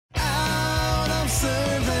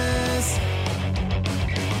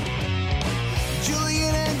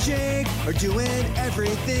are doing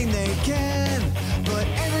everything they can, but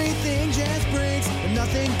everything just breaks and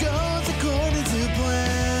nothing goes according to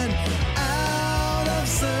plan. Out of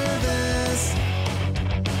service.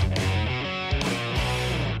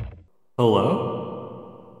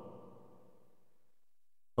 Hello?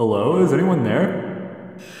 Hello? Is anyone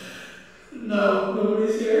there? No,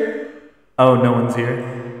 nobody's here. Oh, no one's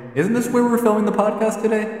here? Isn't this where we're filming the podcast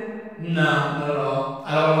today? No, not at all.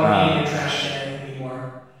 I don't want to be in your trash can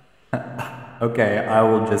anymore. Okay, I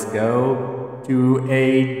will just go to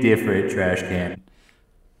a different trash can.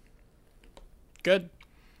 Good.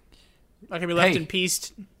 I can be left Hey. in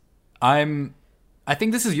peace. I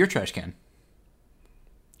think this is your trash can.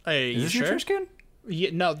 Hey, Is you this sure? your trash can? Yeah,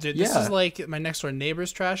 no, dude. This Yeah. is like my next door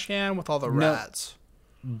neighbor's trash can with all the No. rats.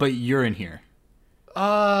 But you're in here.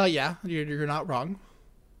 Yeah, you're not wrong.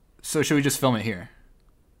 So should we just film it here?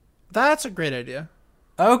 That's a great idea.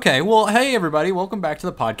 Okay, well, hey everybody, welcome back to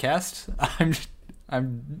the podcast.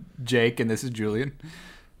 I'm Jake and this is Julian.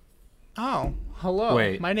 Oh, hello.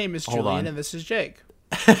 Wait, my name is hold Julian on. and this is Jake.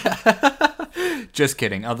 Just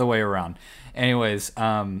kidding, other way around. Anyways,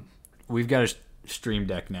 we've got a stream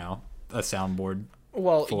deck now, a soundboard.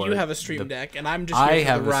 Well, For you have a stream the- deck, and I'm just here I for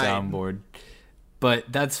have the a ride. soundboard, but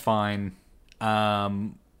that's fine.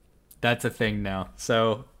 That's a thing now.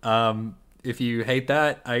 So, if you hate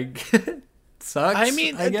that, sucks. I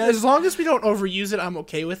mean, I guess. as long as we don't overuse it, I'm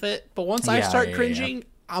okay with it. But once I Yeah, start yeah, cringing,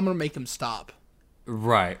 I'm gonna make him stop.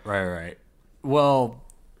 Right. Well,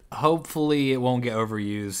 hopefully it won't get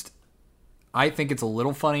overused. I think it's a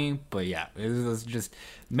little funny, but yeah, it's just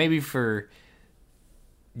maybe for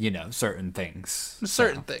certain things.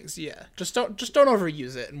 Certain things, yeah. Just don't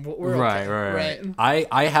overuse it, and we're okay. Right.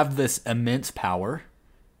 I have this immense power.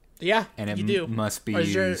 Yeah, And it you do. must be Are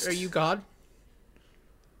used. you God?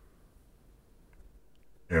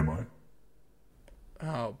 Am I?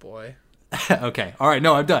 Oh boy. Okay. All right.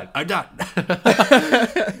 No, I'm done. You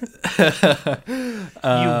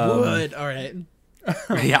would. All right.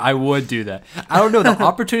 Yeah, I would do that. I don't know. The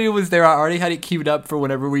opportunity was there. I already had it queued up for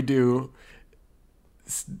whenever we do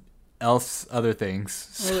other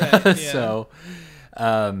things. Right, yeah. So,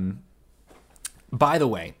 by the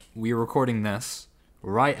way, we're recording this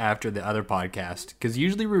right after the other podcast because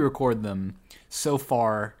usually we record them so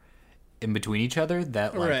far in between each other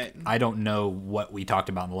that Right. I don't know what we talked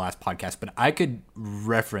about in the last podcast, but I could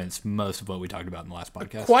reference most of what we talked about in the last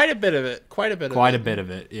podcast. Quite a bit of it. Quite a bit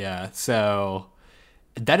of it, yeah. So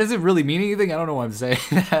that doesn't really mean anything. I don't know why I'm saying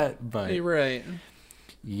that, but You're right.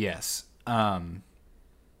 yes.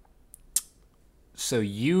 So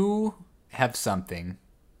you have something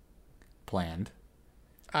planned.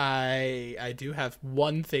 I do have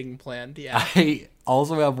one thing planned. Yeah. I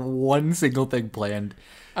also have one single thing planned.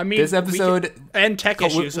 I mean, this episode and tech we-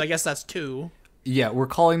 issues. I guess that's two. Yeah, we're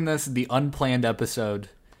calling this the unplanned episode.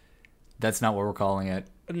 That's not what we're calling it.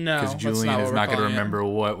 No, Because that's Julian what is we're not going to calling it. remember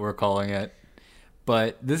what we're calling it.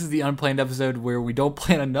 But this is the unplanned episode where we don't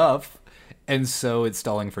plan enough, and so it's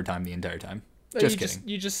stalling for time the entire time. Just kidding.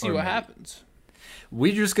 You just see Or what maybe. happens.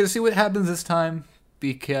 We're just going to see what happens this time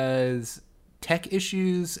because tech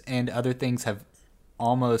issues and other things have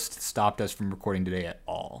almost stopped us from recording today at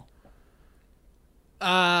all.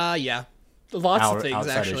 Yeah. Lots of things,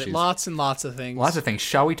 outside actually. issues. Lots and lots of things. Lots of things.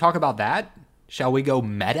 Shall we talk about that? Shall we go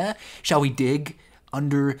meta? Shall we dig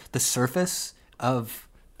under the surface of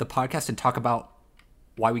the podcast and talk about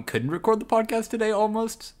why we couldn't record the podcast today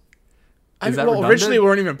almost? Is that redundant? originally we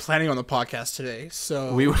weren't even planning on the podcast today,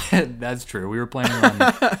 so That's true. We were planning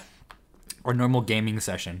on our normal gaming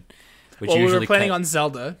session, which we usually were planning on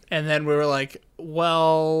Zelda, and then we were like,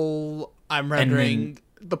 well, I'm rendering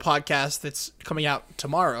the podcast that's coming out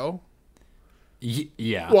tomorrow.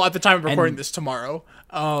 yeah. Well, at the time of recording And- this tomorrow.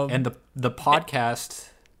 And the podcast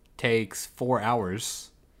takes 4 hours.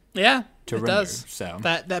 Yeah, to it render, does. so.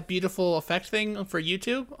 That beautiful effect thing for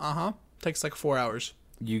YouTube, takes like 4 hours.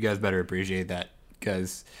 You guys better appreciate that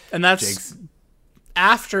because And that's Jake's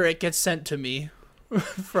after it gets sent to me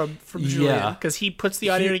from Julian, Yeah. because he puts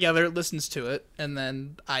the audio together, listens to it, and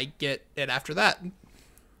then I get it after that.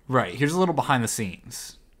 right. Here's a little behind the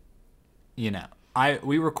scenes.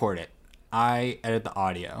 We record it. I edit the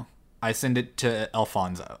audio. I send it to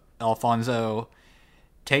Alfonso. Alfonso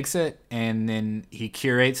takes it and then he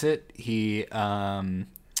curates it. He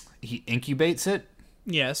incubates it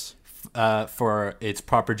Yes. for its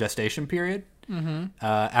proper gestation period. Mm-hmm.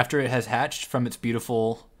 After it has hatched from its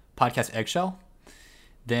beautiful podcast eggshell,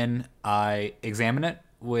 then I examine it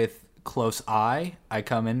with close eye. I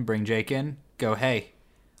come in, bring Jake in, go, hey,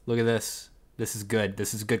 look at this. This is good.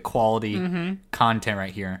 This is good quality content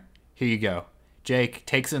right here. Here you go. Jake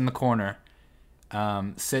takes it in the corner,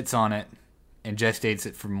 sits on it, and gestates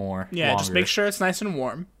it for more. Yeah, just longer. make sure it's nice and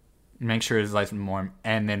warm. Make sure it's nice and warm,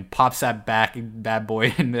 and then pops that bad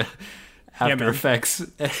boy into After Effects,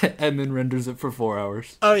 and then renders it for 4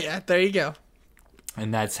 hours. Oh yeah, there you go.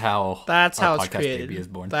 And that's how it's podcast created. Baby is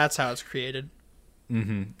born. That's how it's created.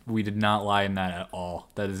 We did not lie in that at all.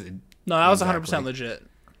 That is no, that was 100% legit.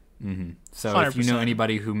 So 100%. if you know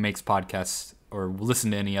anybody who makes podcasts or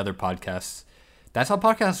listen to any other podcasts, that's how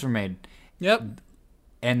podcasts are made. Yep.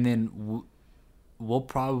 And then we'll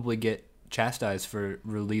probably get chastised for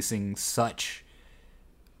releasing such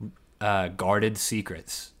guarded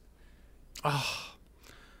secrets. Oh.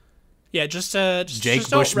 Yeah, just Jake just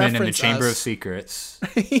don't Bushman and the reference Chamber us. of Secrets.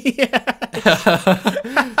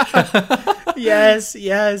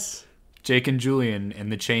 Yes. Jake and Julian in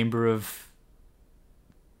the Chamber of...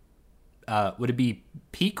 would it be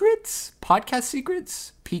Peekrits? Podcast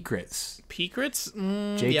Secrets? Peekrits.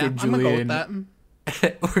 Peekrits? Jake yeah, and I'm gonna go with Julian. that.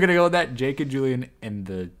 We're going to go with that. Jake and Julian and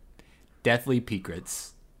the Deathly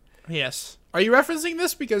Peekrits. Yes. Are you referencing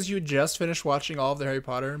this because you just finished watching all of the Harry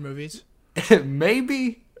Potter movies?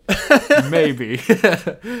 Maybe.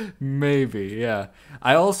 Maybe, yeah.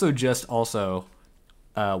 I also just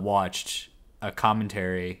watched a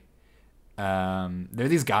commentary. There are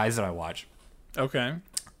these guys that I watch. Okay.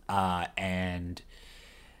 And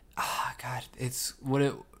God,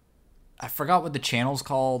 I forgot what the channel's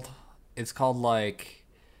called. It's called like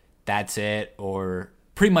That's It or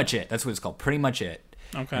Pretty Much It. That's what it's called. Pretty Much It.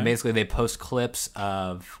 Okay. And basically they post clips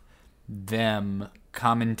of them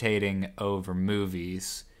commentating over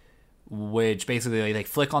movies, which basically they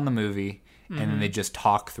flick on the movie and then they just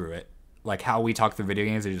talk through it. Like how we talk through video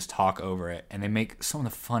games, they just talk over it. And they make some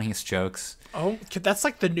of the funniest jokes. Oh, that's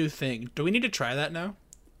like the new thing. Do we need to try that now?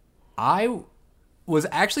 I was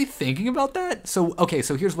actually thinking about that. So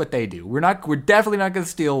here's what they do. We're definitely not going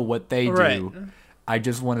to steal what they do. Right. I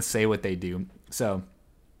just want to say what they do. So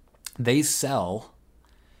they sell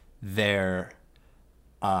their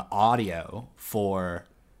audio for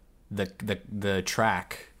the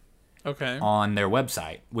track Okay. on their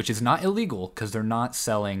website, which is not illegal because they're not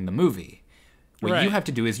selling the movie. What Right. you have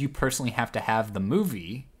to do is you personally have to have the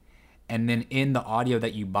movie, and then in the audio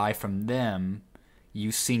that you buy from them,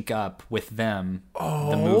 you sync up with them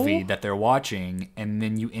the movie that they're watching, and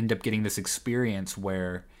then you end up getting this experience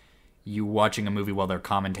where you're watching a movie while they're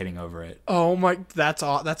commentating over it. Oh my, that's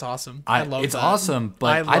awesome. I love it's that. awesome, but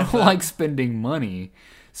I love don't that. like spending money.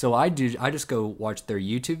 So I just go watch their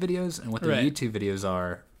YouTube videos, and what their Right. YouTube videos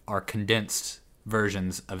are condensed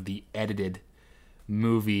versions of the edited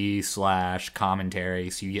movie / commentary.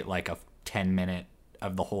 So you get like a 10-minute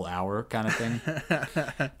of the whole hour kind of thing.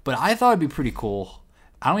 But I thought it'd be pretty cool.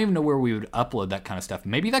 I don't even know where we would upload that kind of stuff.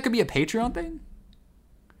 Maybe that could be a Patreon thing.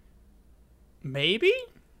 Maybe.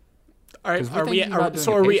 Are 'Cause we're we? thinking about doing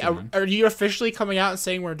So a are we? Patreon. Are you officially coming out and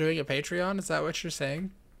saying we're doing a Patreon? Is that what you're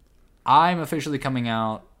saying? I'm officially coming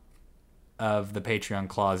out of the Patreon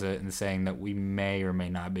closet and saying that we may or may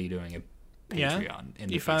not be doing a Patreon. Yeah. In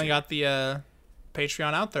the You finally future. got the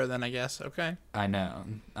Patreon out there, then I guess. Okay. I know.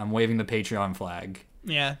 I'm waving the Patreon flag.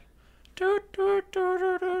 Yeah. That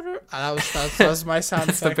was my sound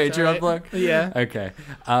That's the effect. Patreon right? flag? Yeah. Okay.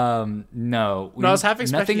 No. No, I was half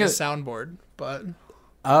expecting a nothing. soundboard, but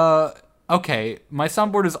Okay. My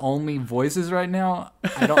soundboard is only voices right now.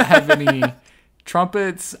 I don't have any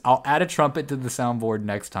trumpets. I'll add a trumpet to the soundboard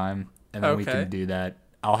next time, and then we Okay. can do that.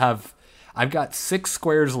 I've got 6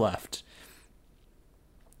 squares left.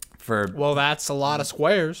 well, that's a lot of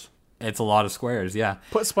squares. It's a lot of squares, yeah.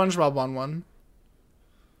 Put SpongeBob on one.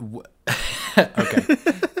 Okay.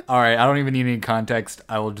 All right. I don't even need any context.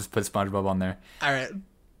 I will just put SpongeBob on there. All right,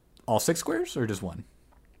 All 6 squares or just one?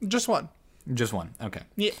 just one. Just one. Okay.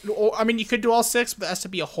 Yeah, I mean, you could do all 6, but there has to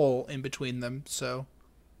be a hole in between them. So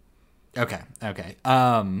Okay. Like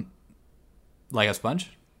a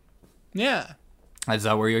sponge? yeah. Is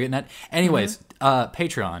that where you're getting at? Anyways,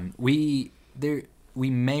 Patreon. We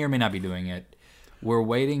may or may not be doing it. We're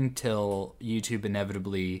waiting till YouTube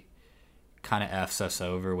inevitably kind of F's us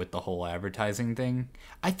over with the whole advertising thing.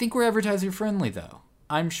 I think we're advertiser friendly though.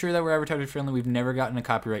 I'm sure that we're advertiser friendly. We've never gotten a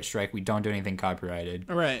copyright strike. We don't do anything copyrighted.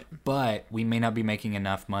 Right. But we may not be making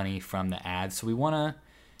enough money from the ads, so we want to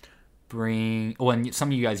bring... Well, and some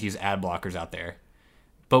of you guys use ad blockers out there,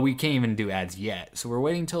 but we can't even do ads yet. So we're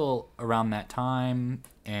waiting till around that time,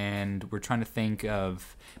 and we're trying to think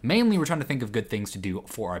of... Mainly, we're trying to think of good things to do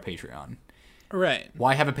for our Patreon. Right.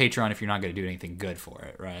 Why have a Patreon if you're not going to do anything good for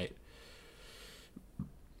it, right?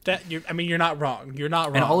 You're not wrong. You're not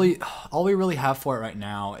wrong. And all we really have for it right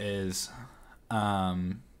now is,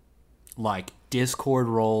 like Discord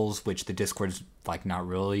roles, which the Discord's like not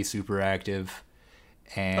really super active.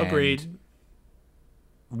 And Agreed.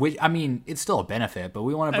 Which, I mean, it's still a benefit, but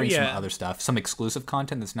we want to bring some yeah. other stuff, some exclusive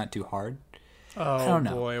content that's not too hard. Oh, I don't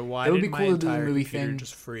know. boy, why It would did be my cool to do the entire movie computer thing.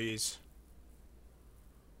 just freeze?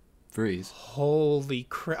 Freeze. Holy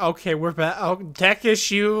crap. Okay, we're back. Oh, tech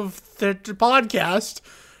issue of the podcast.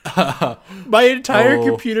 My entire Oh.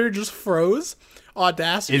 computer just froze.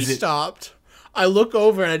 Audacity Is it- stopped. I look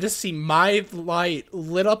over and I just see my light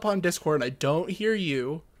lit up on Discord and I don't hear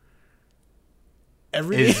you.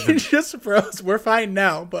 Everything just froze. We're fine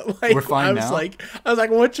now, but like We're fine I was now? like,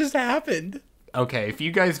 what just happened? Okay, if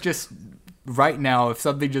you guys just right now, if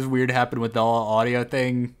something just weird happened with the audio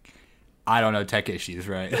thing, I don't know, tech issues,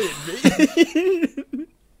 right?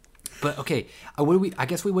 But okay, I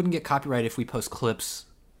guess we wouldn't get copyright if we post clips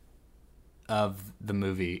of the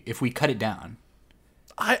movie if we cut it down.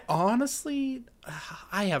 I honestly,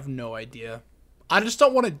 I have no idea. I just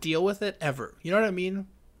don't want to deal with it ever. You know what I mean?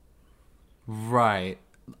 Right.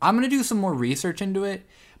 I'm gonna do some more research into it,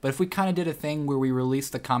 but if we kind of did a thing where we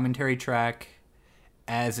released the commentary track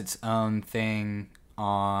as its own thing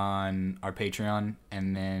on our Patreon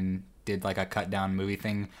and then did like a cut down movie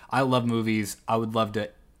thing. I love movies. I would love to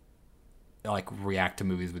like react to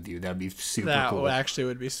movies with you. That'd be super cool. That actually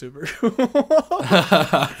would be super cool.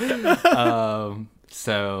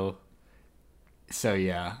 So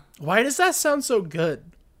yeah. Why does that sound so good?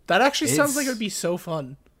 That actually sounds It's- like it would be so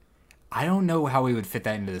fun. I don't know how we would fit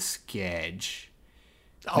that into the sketch.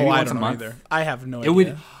 Oh, Maybe I once don't a know month? either. I have no It idea.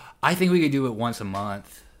 would. I think we could do it once a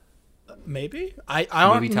month. Maybe. I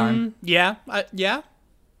don't. Movie time? Yeah. Yeah.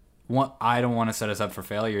 I don't want to set us up for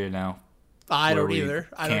failure now. I where don't we either.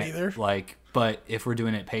 I don't can't, either. Like, but if we're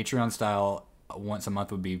doing it Patreon style, once a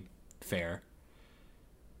month would be fair.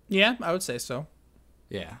 Yeah, I would say so.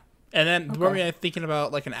 Yeah. And then were Okay. we thinking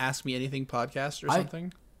about like an Ask Me Anything podcast or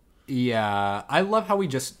something? Yeah. I love how we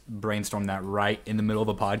just brainstormed that right in the middle of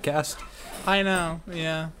a podcast. I know.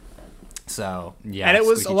 Yeah. So, yeah. And it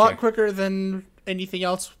was a squeaky lot chair. quicker than anything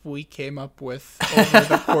else we came up with over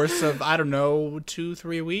the course of, I don't know,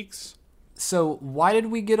 2-3 weeks. So, why did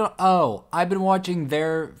we get I've been watching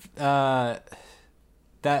their that's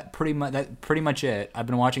pretty much it. I've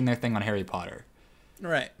been watching their thing on Harry Potter.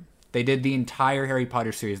 Right. They did the entire Harry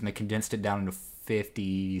Potter series and they condensed it down into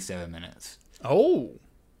 57 minutes. Oh.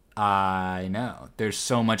 I know. There's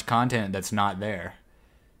so much content that's not there.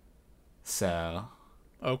 So,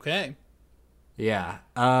 Okay. yeah.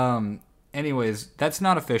 Anyways, that's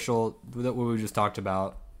not official. What we just talked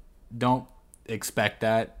about. Don't expect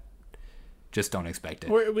that. Just don't expect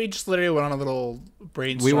it. We just literally went on a little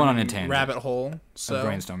brainstorming We went on a tangent. rabbit hole. A So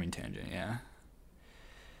brainstorming tangent, yeah.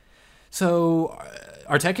 So,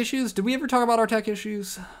 our tech issues? Did we ever talk about our tech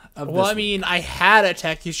issues? well, I mean, I had a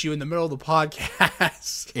tech issue in the middle of the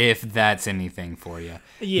podcast. If that's anything for you.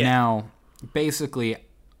 Yeah. Now, basically,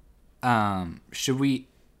 should we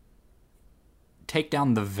take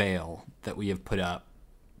down the veil that we have put up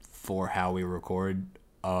for how we record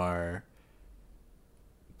our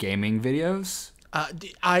gaming videos?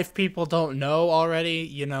 If people don't know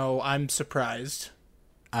already, I'm surprised.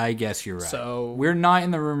 I guess you're right. So- we're not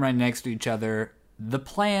in the room right next to each other. The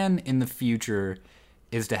plan in the future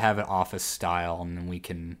is to have an office style and then we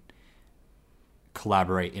can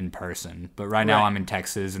collaborate in person. But right now Right. I'm in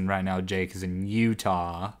Texas and right now Jake is in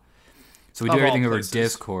Utah. So we Of do all everything over places.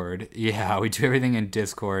 Discord. Yeah, we do everything in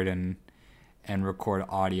Discord and record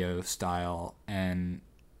audio style and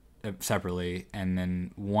separately, and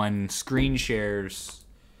then one screen shares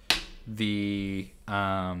the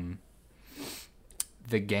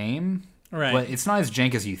game. Right. But it's not as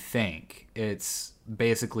jank as you think. It's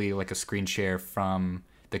basically like a screen share from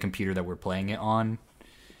the computer that we're playing it on.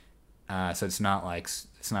 So it's not like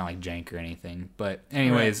jank or anything. But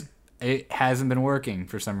anyways, It hasn't been working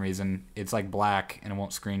for some reason. It's like black and it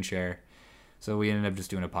won't screen share. So we ended up just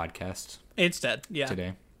doing a podcast Instead, yeah.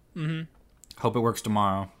 today. Mm-hmm. Hope it works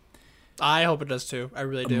tomorrow. I hope it does too. I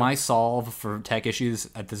really do. My solve for tech issues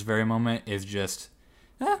at this very moment is just,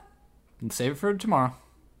 save it for tomorrow.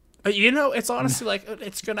 It's honestly like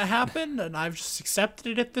it's gonna happen, and I've just accepted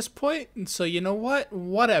it at this point. And so you know what?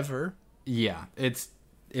 Whatever. Yeah, it's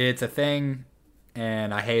a thing,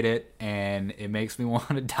 and I hate it, and it makes me want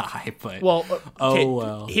to die. But Well, okay, oh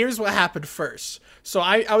well. Here's what happened first. So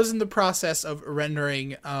I was in the process of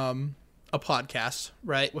rendering a podcast,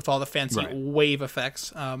 right, with all the fancy Right. wave effects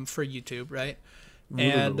for YouTube, right?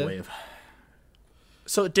 And Wave.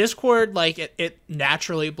 so Discord, like it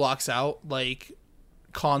naturally blocks out like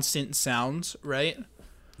constant sounds, right?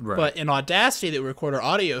 Right. But in Audacity that we record our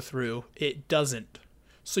audio through, it doesn't.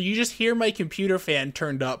 So you just hear my computer fan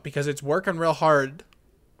turned up because it's working real hard.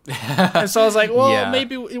 And so I was like, well, Yeah.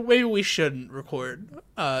 maybe we shouldn't record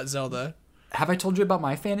Zelda. have I told you about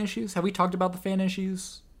my fan issues? Have we talked about the fan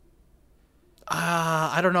issues?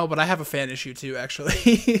 I don't know, but I have a fan issue too,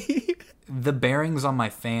 actually. The bearings on my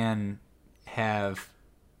fan have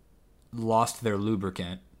lost their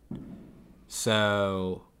lubricant.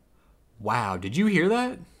 So, wow, did you hear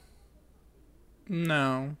that?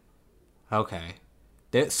 No. Okay.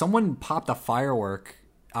 Someone popped a firework.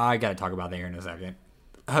 I gotta talk about that here in a second.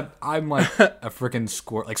 I'm like a freaking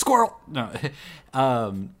squirrel. Like, squirrel! No.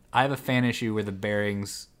 I have a fan issue where the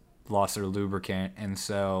bearings lost their lubricant, and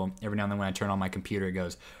so every now and then when I turn on my computer, it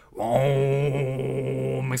goes,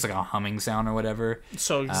 oh, makes like a humming sound or whatever.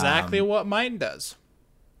 So exactly what mine does.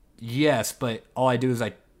 Yes, but all I do is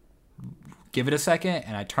I give it a second,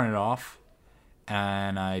 and I turn it off,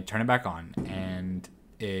 and I turn it back on, and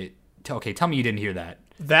it... Okay, tell me you didn't hear that.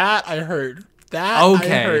 That I heard. That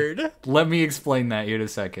okay. I heard. Let me explain that here in a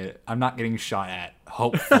second. I'm not getting shot at,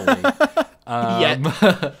 hopefully.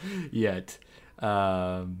 Yet.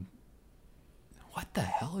 What the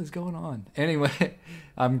hell is going on? Anyway,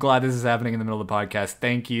 I'm glad this is happening in the middle of the podcast.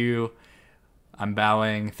 Thank you. I'm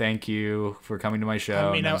bowing. Thank you for coming to my show.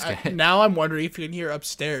 I mean, now I'm wondering if you can hear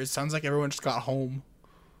upstairs. Sounds like everyone just got home.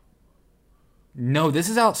 No, this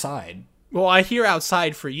is outside. Well, I hear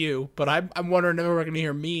outside for you, but I'm wondering if we're going to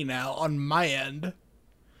hear me now on my end.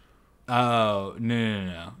 Oh,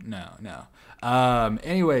 no.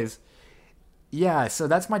 Anyways, yeah, so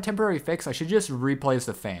that's my temporary fix. I should just replace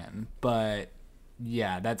the fan. But,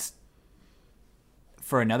 yeah, that's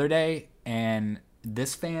for another day. And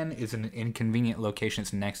this fan is in an inconvenient location.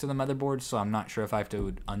 It's next to the motherboard, so I'm not sure if I have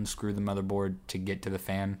to unscrew the motherboard to get to the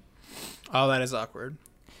fan. Oh, that is awkward.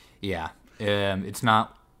 Yeah, it's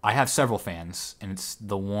not... I have several fans, and it's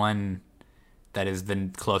the one that is the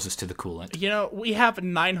closest to the coolant. You know, we have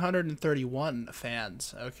 931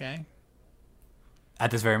 fans, okay? At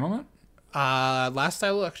this very moment? Last I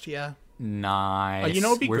looked, yeah. Nice. You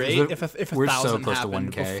know, it'd be great if a we're so thousand close to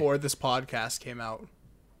happened 1K. before this podcast came out.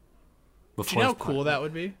 Before Do you know how cool that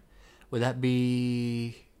would be? Would that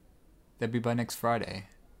be... That'd be by next Friday.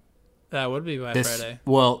 That would be by Friday.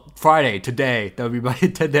 Well, Friday, today. That would be by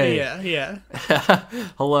today. Yeah.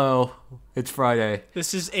 Hello. It's Friday.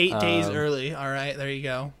 This is 8 days early. All right, there you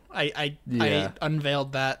go. I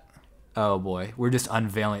unveiled that. Oh, boy. We're just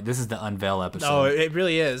unveiling. This is the unveil episode. No, it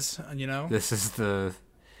really is, you know? This is the...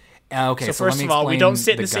 Okay, so first of all, we don't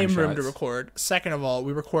sit in the same room to record. Second of all,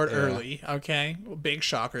 we record early, okay? Big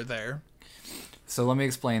shocker there. So let me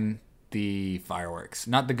explain the fireworks,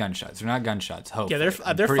 not the gunshots. They're not gunshots. Hopefully.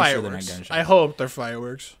 Yeah, they're fireworks. Sure they're not gunshots. I hope they're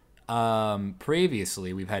fireworks.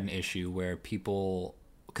 Previously, we've had an issue where people,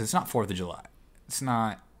 because it's not 4th of July, it's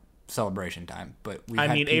not celebration time, but we've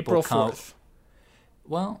had people April 4th.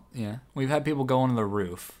 Well, yeah, we've had people go on the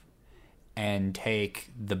roof and take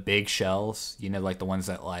the big shells, you know, like the ones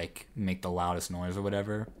that like make the loudest noise or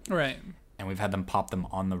whatever. Right. And we've had them pop them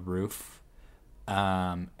on the roof.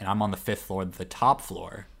 And I'm on the 5th floor, the top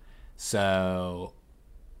floor. So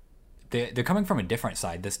they're coming from a different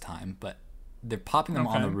side this time, but they're popping them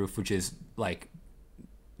on the roof, which is like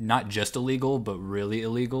not just illegal, but really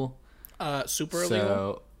illegal. Super illegal?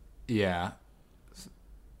 So, yeah.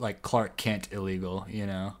 Like Clark Kent illegal, you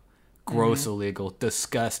know. Gross illegal.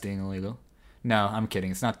 Disgusting illegal. No, I'm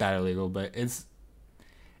kidding. It's not that illegal, but it's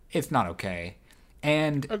not okay.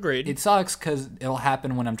 And agreed. It sucks because it'll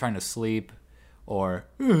happen when I'm trying to sleep or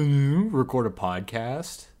record a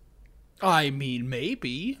podcast. I mean,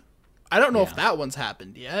 maybe. I don't know if that one's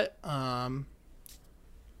happened yet.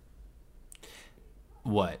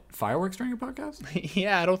 What? Fireworks during a podcast?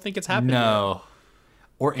 Yeah, I don't think it's happened yet.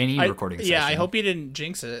 Or any recording session. Yeah, I hope you didn't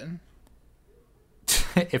jinx it.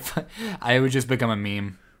 If I would just become a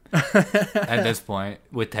meme at this point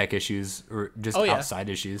with tech issues or just outside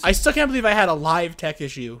issues. I still can't believe I had a live tech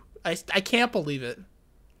issue. I can't believe it.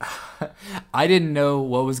 I didn't know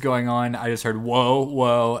what was going on. I just heard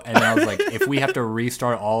whoa, and then I was like, if we have to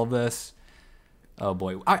restart all of this, oh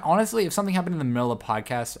boy. Honestly, if something happened in the middle of the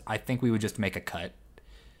podcast, I think we would just make a cut.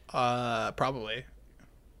 Probably.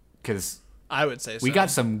 Because I would say so. We got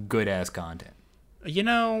some good ass content. You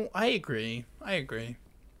know, I agree.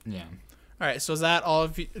 Yeah. All right, so is that all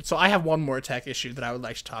of you? So I have one more tech issue that I would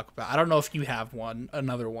like to talk about. I don't know if you have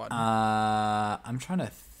another one. I'm trying to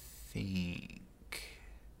think.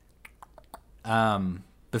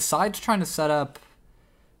 Besides trying to set up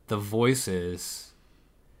the voices,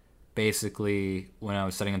 basically when I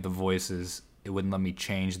was setting up the voices, it wouldn't let me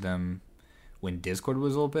change them when Discord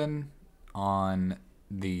was open on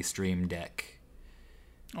the Stream Deck.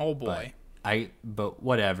 Oh boy. But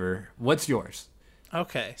whatever. What's yours?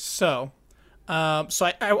 Okay, so I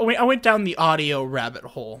went down the audio rabbit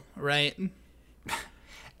hole, right?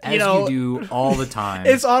 As you do all the time.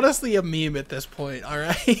 It's honestly a meme at this point, all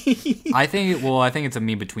right? I think it's a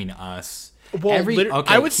meme between us. Well,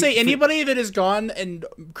 I would say anybody that has gone and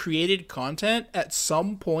created content, at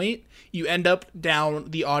some point, you end up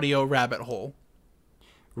down the audio rabbit hole.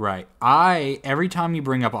 Right. Every time you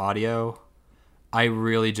bring up audio, I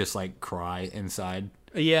really just like cry inside.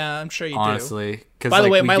 Yeah, I'm sure you honestly, do. By the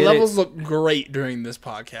way, my levels look great during this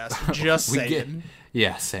podcast. Just saying.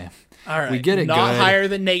 Yeah, Sam. All right. We get it Not good. higher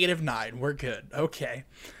than -9. We're good. Okay.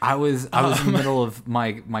 I was in the middle of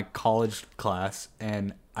my college class,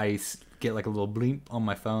 and I get like a little bleep on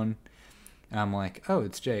my phone, and I'm like, oh,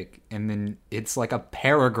 it's Jake. And then it's like a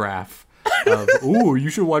paragraph of, ooh, you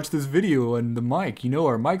should watch this video on the mic. You know,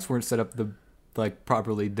 our mics weren't set up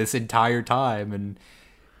properly this entire time, and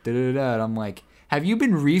da-da-da. And I'm like, have you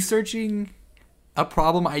been researching a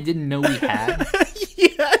problem I didn't know we had?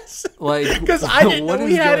 Yes. Like, because I didn't know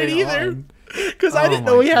we had it either. Because I didn't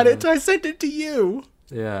know we had it until I sent it to you.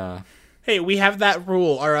 Yeah. Hey, we have that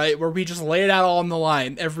rule, all right, where we just lay it out on the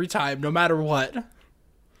line every time, no matter what.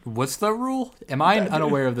 What's the rule? Am I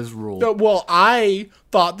unaware of this rule? No, well, I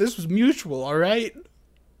thought this was mutual, all right?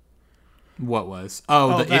 What was?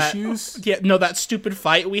 Oh, the issues? Yeah, no, that stupid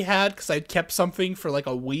fight we had because I kept something for like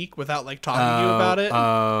a week without like talking to you about it.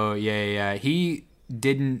 Oh, yeah. He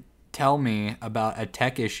didn't tell me about a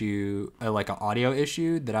tech issue, like an audio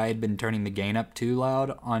issue, that I had been turning the gain up too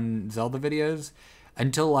loud on Zelda videos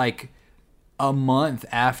until like a month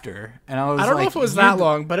after. And I don't know if it was that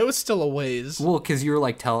long, but it was still a ways. Well, because you were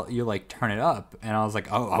like, turn it up. And I was like,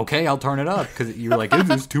 oh, okay, I'll turn it up. Because you were like,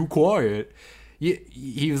 it's too quiet.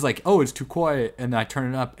 He was like, oh, it's too quiet. And then I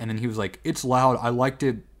turned it up. And then he was like, it's loud. I liked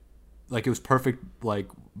it. Like, it was perfect, like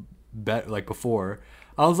before.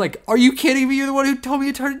 I was like, are you kidding me? You're the one who told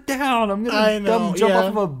me to turn it down. I'm going to jump off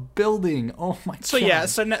of a building. Oh, my God. So, yeah.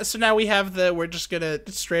 So now we have we're just going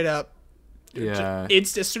to straight up. Yeah.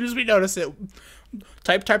 It's as soon as we notice it,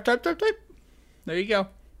 type. There you go.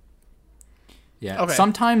 Yeah. Okay.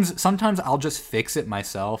 Sometimes I'll just fix it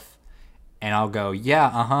myself. And I'll go, yeah,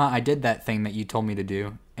 I did that thing that you told me to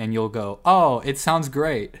do. And you'll go, oh, it sounds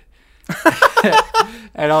great.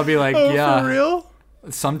 And I'll be like, yeah. For real?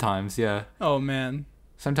 Sometimes, yeah. Oh, man.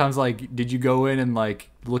 Sometimes, like, did you go in and, like,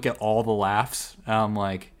 look at all the laughs? And I'm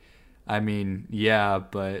like, I mean, yeah,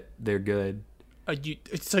 but they're good.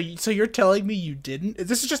 So you're telling me you didn't?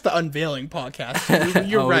 This is just the unveiling podcast.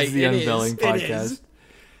 You're right. It's the unveiling podcast. It is.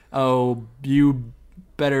 Oh, you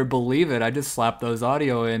better believe it. I just slap those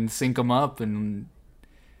audio in, sync them up, and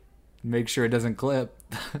make sure it doesn't clip.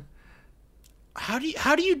 How do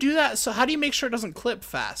you do that? So how do you make sure it doesn't clip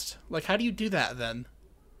fast? Like, how do you do that then?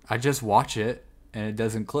 I just watch it and it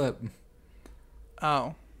doesn't clip.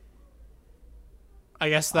 Oh. I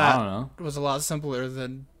guess that I don't know. was a lot simpler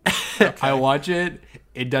than... Okay. I watch it,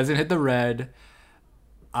 it doesn't hit the red.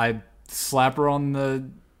 I slap her on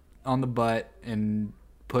the butt and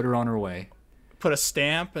put her on her way. Put a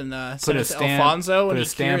stamp and send it to Alfonso and he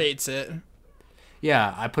curates it.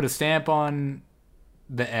 Yeah, I put a stamp on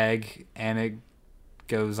the egg and it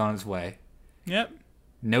goes on its way. Yep.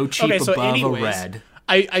 No cheap above a red.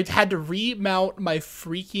 I had to remount my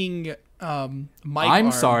freaking mic I'm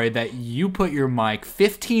arm. sorry that you put your mic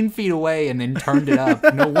 15 feet away and then turned it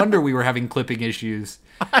up. No wonder we were having clipping issues.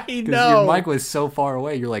 I know. Because your mic was so far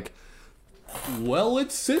away. You're like, well,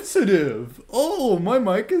 it's sensitive. Oh, my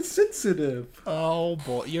mic is sensitive. Oh,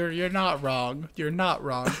 boy. You're not wrong. You're not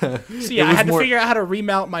wrong. So, yeah, I had to figure out how to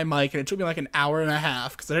remount my mic, and it took me like an hour and a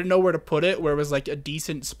half because I didn't know where to put it, where it was like a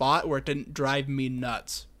decent spot where it didn't drive me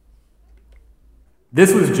nuts.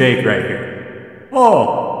 This was Jake right here.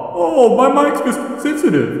 Oh, my mic's just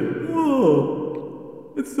sensitive.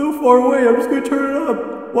 Oh, it's so far away. I'm just going to turn it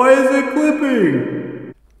up. Why is it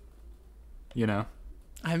clipping? You know.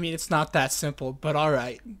 I mean, it's not that simple, but all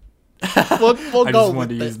right. We'll go with it. I just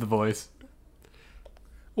wanted to use the voice.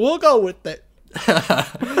 We'll go with it.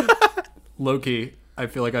 Low-key, I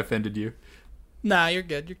feel like I offended you. Nah, you're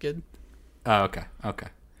good. You're good. Oh, okay.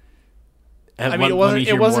 I mean,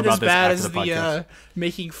 it wasn't as bad as the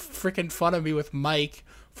making freaking fun of me with Mike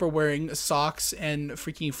for wearing socks and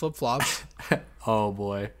freaking flip-flops. Oh,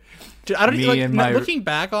 boy. Dude, I don't looking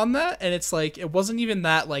back on that, and it's like it wasn't even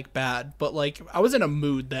that like bad, but like I was in a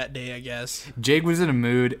mood that day, I guess. Jake was in a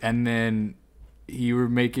mood, and then you were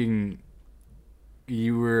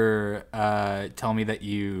telling me that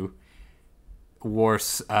you wore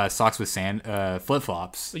socks with flip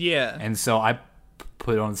flops. Yeah, and so I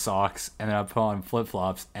put on socks, and then I put on flip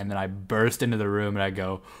flops, and then I burst into the room, and I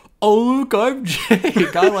go, oh, look, I'm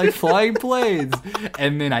Jake. I like flying planes.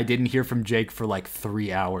 And then I didn't hear from Jake for like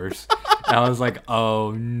 3 hours. And I was like,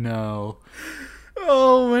 oh, no.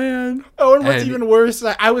 Oh man. Oh, and what's And- even worse,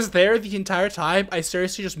 I was there the entire time. I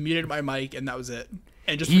seriously just muted my mic and that was it.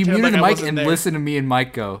 And just He pretended muted like the I mic wasn't and there listened to me and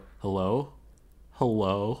Mike go, hello?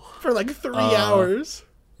 Hello? for like 3 hours.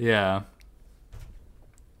 Yeah.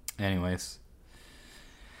 Anyways.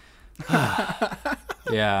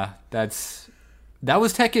 Yeah, that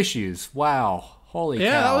was tech issues. Wow. Holy cow.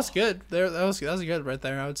 Yeah, that was good. That was good right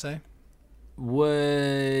there, I would say.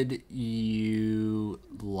 Would you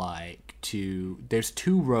like to... There's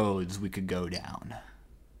 2 roads we could go down.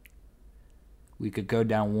 We could go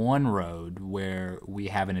down one road where we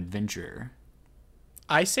have an adventure.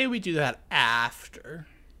 I say we do that after.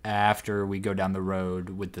 After we go down the road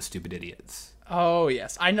with the stupid idiots. Oh,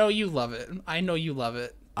 yes. I know you love it. I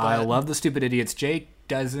but love the stupid idiots. Jake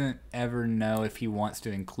doesn't ever know if he wants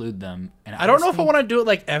to include them. And I don't know if I want to do it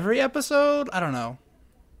like every episode. I don't know.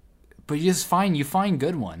 But you find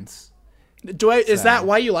good ones. Is that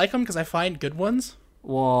why you like them? Because I find good ones?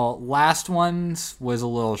 Well, last one's was a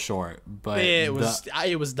little short, but It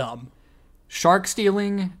was dumb. shark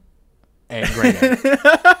stealing, great A.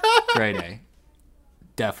 Great A.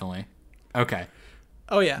 Definitely. Okay.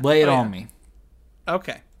 Oh, yeah. Lay it Oh, on yeah. me.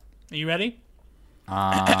 Okay. Are you ready?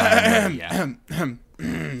 Yeah.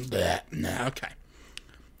 Okay.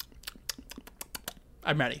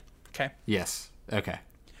 I'm ready. Okay. Yes. Okay.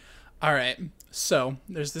 All right. So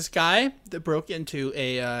there's this guy that broke into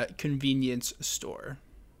a convenience store.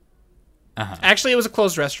 Uh-huh. Actually, it was a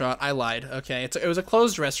closed restaurant. I lied. Okay. It was a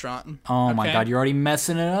closed restaurant. Oh my Okay? God, you're already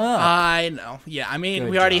messing it up. I know. Yeah. I mean,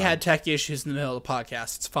 Good we already job. had tech issues in the middle of the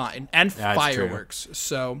podcast. It's fine. And That's true. fireworks.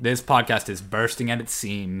 So. This podcast is bursting at its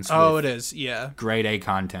seams. Oh, with it is. Yeah. grade A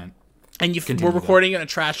content. And Continue, we're though. recording in a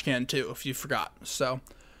trash can too, if you forgot. So.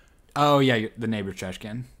 Oh yeah, the neighbor's trash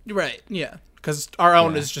can. Right, yeah. Because our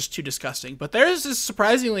own Yeah. is just too disgusting. But theirs is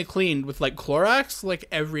surprisingly clean with, like, Clorox, like,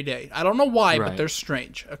 every day. I don't know why, but Right. they're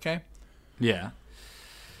strange, okay? Yeah.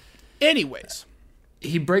 Anyways,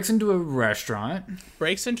 He breaks into a restaurant.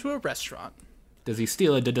 breaks into a restaurant. Does he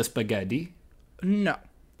steal a da spaghetti? No.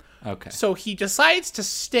 Okay. So he decides to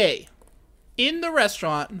stay in the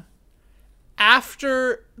restaurant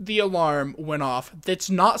after the alarm went off. That's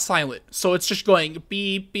not silent. So it's just going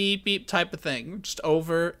beep, beep, beep type of thing. Just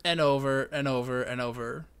over and over and over and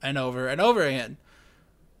over and over and over again.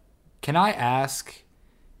 Can I ask,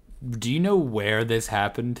 do you know where this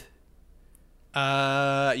happened?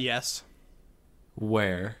 Yes.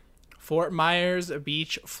 Where? Fort Myers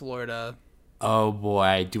Beach, Florida. Oh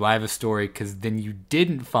boy, do I have a story? Because then you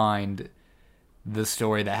didn't find the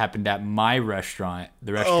story that happened at my restaurant.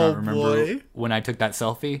 The restaurant, Oh, remember boy. when I took that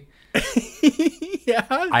selfie? Yeah.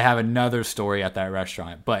 I have another story at that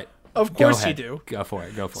restaurant, but Of go course you ahead. do. Go for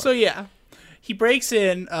it. Go for So it. yeah, he breaks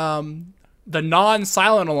in. The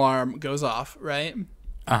non-silent alarm goes off, right?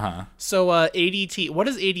 Uh-huh. So ADT. What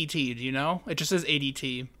is ADT? Do you know? It just says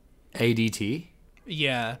ADT. ADT?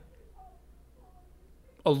 Yeah.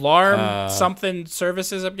 Alarm something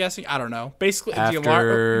services. I'm guessing. I don't know. Basically, the alarm.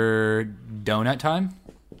 After donut time?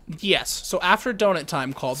 Yes. So after donut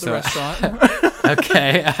time, called the So- restaurant.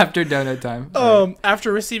 Okay, after donut time.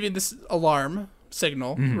 After receiving this alarm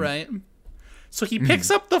signal, Mm-hmm. right? So he picks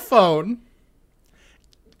up the phone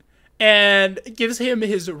and gives him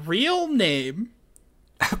his real name.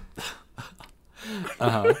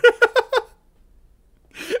 Uh-huh.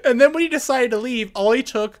 And then when he decided to leave, all he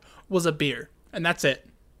took was a beer, and that's it.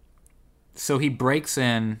 So he breaks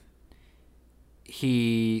in.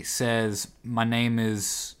 He says, "My name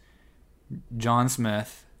is John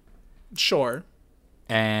Smith," Sure.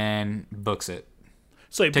 and books it.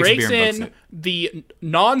 So he Takes a breaks beer and books in, it. the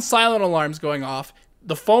non-silent alarm's going off,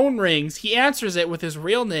 the phone rings, he answers it with his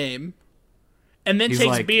real name, and then He's takes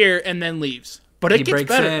like- beer and then leaves. But it He gets breaks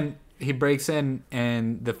better. in. He breaks in,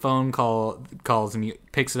 and the phone calls, and he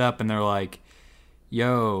picks it up, and they're like,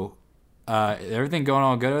 "Yo, everything going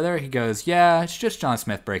all good over there?" He goes, "Yeah, it's just John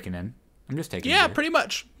Smith breaking in. I'm just taking." Yeah, a beer." pretty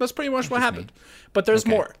much. That's pretty much what just happened. But there's Okay.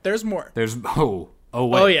 more. There's more. There's wait.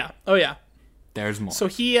 Oh yeah. There's more. So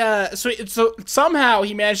he so somehow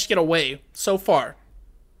he managed to get away so far.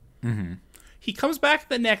 Mm-hmm. He comes back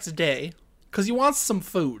the next day because he wants some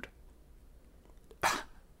food.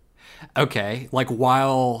 Okay, like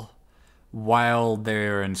while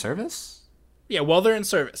they're in service. Yeah, while they're in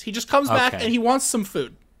service, he just comes back Okay. and he wants some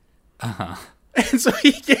food. Uh-huh. And so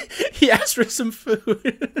he asked for some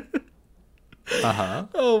food. Uh-huh.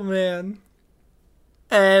 Oh man.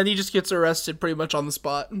 And he just gets arrested pretty much on the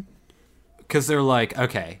spot. Because they're like,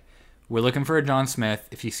 "Okay, we're looking for a John Smith.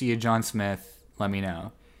 If you see a John Smith, let me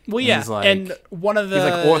know." Well, And yeah, he's like- and one of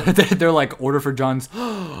the He's like, they're like, "Order for John's."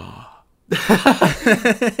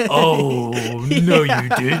 Oh, no, you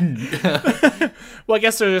didn't. Well, I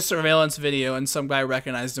guess there's a surveillance video, and some guy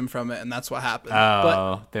recognized him from it, and that's what happened.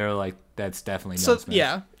 Oh, they're like, that's definitely So, Will Smith.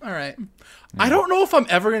 yeah, all right. I don't know if I'm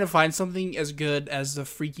ever going to find something as good as the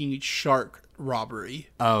freaking shark robbery.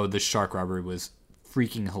 Oh, the shark robbery was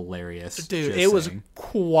freaking hilarious. Dude, just it was saying.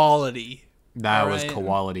 quality. That all was right?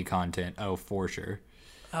 quality content. Oh, for sure.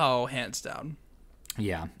 Oh, hands down.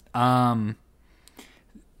 Yeah.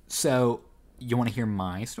 So, you want to hear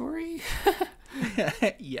my story?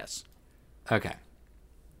 Yes. Okay.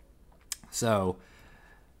 So,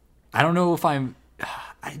 I don't know if I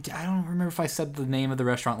don't remember if I said the name of the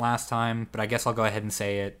restaurant last time, but I guess I'll go ahead and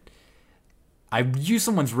say it. I used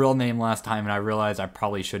someone's real name last time, and I realized I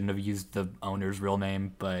probably shouldn't have used the owner's real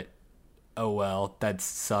name, but oh well, that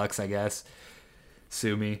sucks, I guess.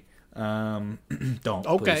 Sue me. Don't.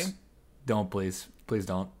 Okay. Please. Don't, please. Please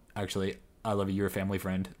don't. Actually, I love you. You're a family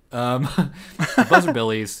friend. Buzzard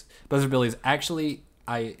Billy's. Actually,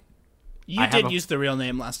 You did use the real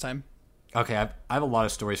name last time. Okay, I have a lot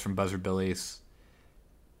of stories from Buzzard Billy's.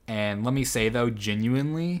 And let me say, though,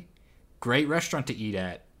 genuinely, great restaurant to eat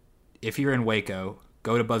at. If you're in Waco,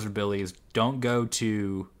 go to Buzzard Billy's. Don't go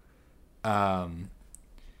to, God,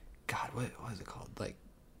 what is it called? Like,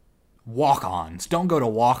 Walk-Ons. Don't go to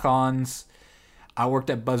Walk-Ons. I worked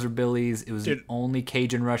at Buzzard Billy's. It was the only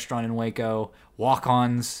Cajun restaurant in Waco.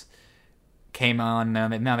 Walk-Ons came on.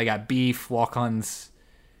 Now they got beef. Walk-Ons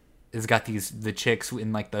has got the chicks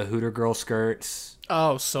in like the Hooter girl skirts.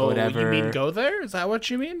 Oh, so whatever. You mean go there? Is that what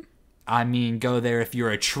you mean? I mean, go there if you're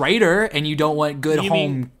a trader and you don't want good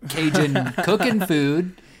home Cajun cooking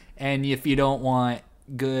food, and if you don't want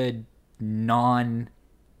good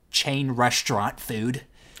non-chain restaurant food.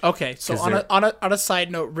 Okay, so on a side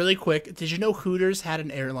note, really quick, did you know Hooters had an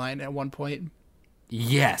airline at one point?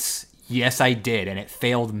 Yes, I did, and it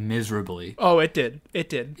failed miserably. Oh, it did.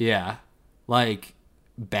 Yeah, like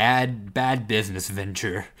bad business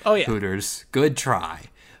venture. Oh yeah, Hooters, good try,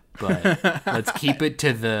 but let's keep it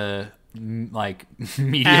to the like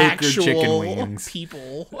mediocre actual chicken wings.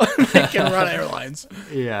 People that can run airlines.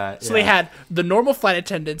 Yeah. So they had the normal flight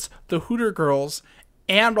attendants, the Hooter girls,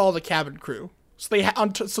 and all the cabin crew. So they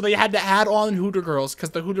had to add on Hooter girls because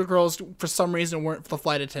the Hooter girls for some reason weren't the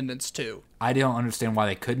flight attendants too. I don't understand why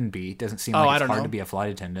they couldn't be. It doesn't seem like it's hard to be a flight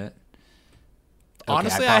attendant. Okay,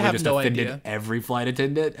 honestly, I have just no offended idea. Every flight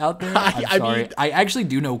attendant out there. I'm sorry. I actually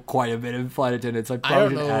do know quite a bit of flight attendants. I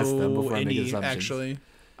probably should ask them before I make assumptions. Actually,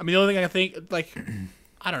 I mean, the only thing I think, like,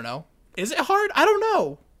 I don't know. Is it hard? I don't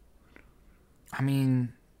know. I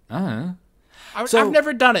mean, I've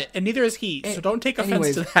never done it, and neither has he. So don't take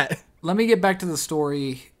offense to that. Let me get back to the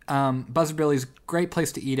story. Buzzard Billy's, great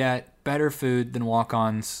place to eat at. Better food than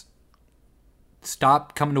Walk-Ons.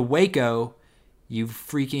 Stop coming to Waco, you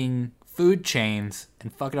freaking food chains,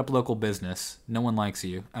 and fucking up local business. No one likes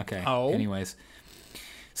you. Okay. Oh. Anyways.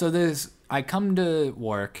 So I come to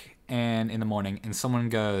work and in the morning, and someone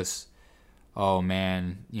goes, "Oh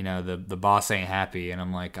man, the boss ain't happy," and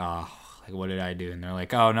I'm like, "Oh, like what did I do?" And they're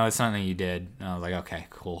like, "Oh no, it's something you did." And I was like, "Okay,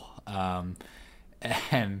 cool."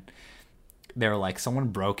 And they were like, "Someone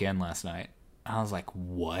broke in last night." I was like,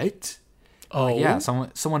 "What?" Oh like, yeah,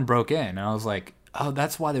 someone broke in, and I was like, "Oh,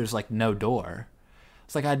 that's why there's like no door."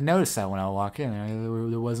 It's like I'd noticed that when I walked in,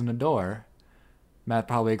 there wasn't a door. Matt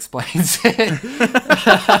probably explains it.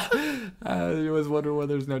 I was wondering why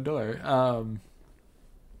there's no door.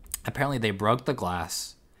 Apparently, they broke the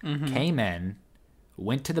glass, came in,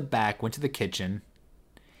 went to the back, went to the kitchen,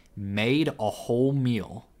 made a whole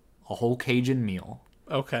meal, a whole Cajun meal.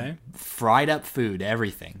 Okay. Fried up food,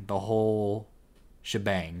 everything, the whole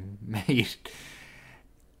shebang. Made.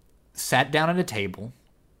 Sat down at a table.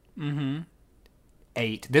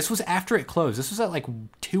 Ate. This was after it closed. This was at like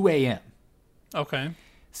 2 a.m. Okay.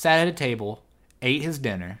 Sat at a table, ate his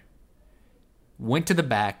dinner, went to the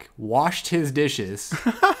back, washed his dishes,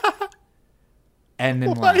 and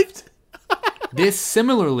then left. This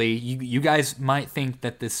similarly, you guys might think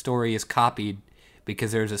that this story is copied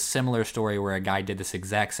because there's a similar story where a guy did this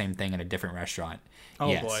exact same thing in a different restaurant. Oh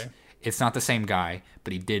yes, boy. It's not the same guy,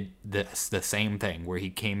 but he did the same thing where he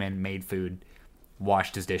came in, made food,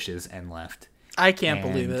 washed his dishes, and left. I can't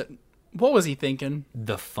believe it. What was he thinking?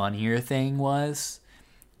 The funnier thing was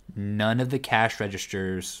none of the cash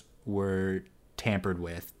registers were tampered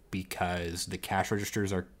with because the cash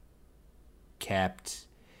registers are kept.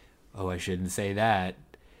 Oh, I shouldn't say that.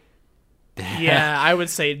 Yeah, I would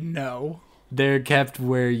say no. They're kept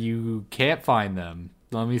where you can't find them.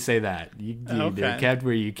 Let me say that. They're kept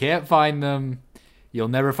where you can't find them. You'll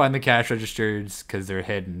never find the cash registers because they're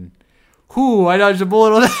hidden. Whew, I dodged a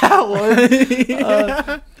bullet on that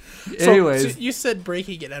one. Anyways, so you said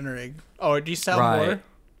breaking and entering. Oh, do you sell right. more?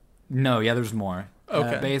 No, yeah, there's more.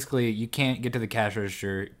 Okay. Basically, you can't get to the cash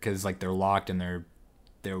register because like they're locked and they're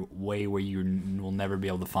way where you will never be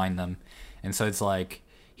able to find them. And so it's like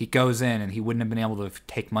he goes in and he wouldn't have been able to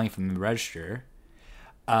take money from the register.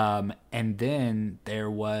 And then there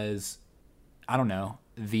was, I don't know,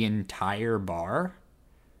 the entire bar,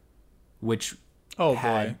 which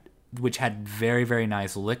had very, very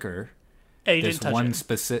nice liquor. Hey, you didn't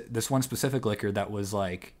touch it. This one specific liquor that was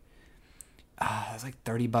like, it was like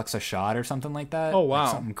 $30 a shot or something like that. Oh, wow.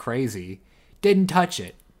 Like something crazy. Didn't touch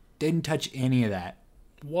it. Didn't touch any of that.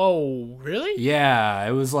 Whoa, really? Yeah,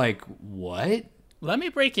 it was like, what? Let me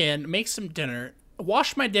break in, make some dinner,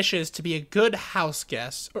 wash my dishes to be a good house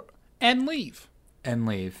guest, and leave. And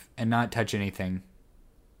leave. And not touch anything.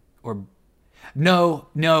 Or... No,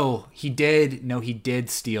 he did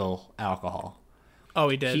steal alcohol. Oh,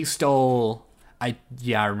 he did? He stole... I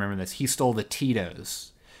remember this. He stole the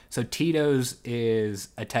Tito's. So Tito's is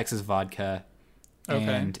a Texas vodka,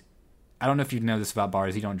 and I don't know if you know this about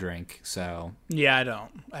bars. You don't drink, so... Yeah, I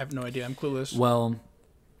don't. I have no idea. I'm clueless. Well,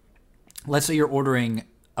 let's say you're ordering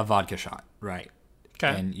a vodka shot, right?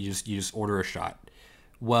 Okay. And you just order a shot.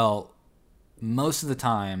 Well, most of the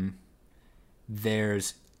time,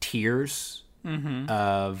 there's tiers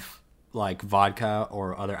of like vodka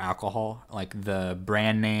or other alcohol, like the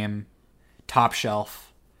brand name, top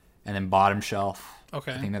shelf, and then bottom shelf.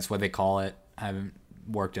 Okay. I think that's what they call it. I haven't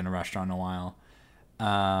worked in a restaurant in a while.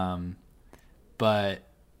 But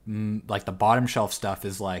like the bottom shelf stuff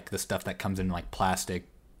is like the stuff that comes in like plastic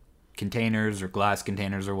containers or glass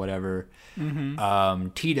containers or whatever.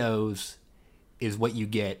 Tito's is what you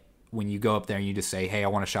get when you go up there and you just say, hey, I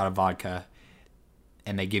want a shot of vodka.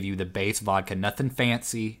 And they give you the base vodka, nothing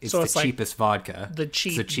fancy. It's the cheapest vodka. The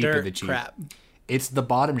cheap dirt crap. It's the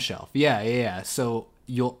bottom shelf. Yeah. So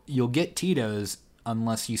you'll get Tito's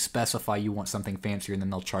unless you specify you want something fancier, and then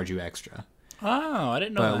they'll charge you extra. Oh, I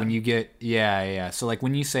didn't know that. But when you get so like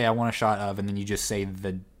when you say I want a shot of, and then you just say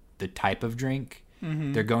the type of drink,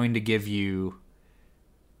 they're going to give you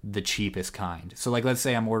the cheapest kind. So like let's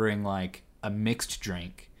say I'm ordering like a mixed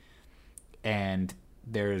drink, and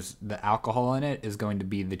there's the alcohol in it is going to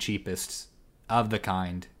be the cheapest of the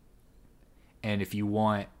kind, and if you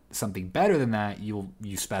want something better than that, you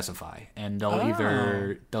specify, and they'll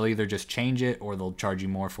either just change it or they'll charge you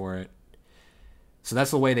more for it. So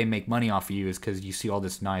that's the way they make money off of you, is because you see all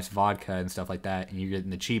this nice vodka and stuff like that, and you're getting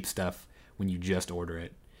the cheap stuff when you just order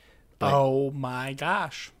it. But, oh my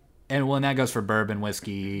gosh! And that goes for bourbon,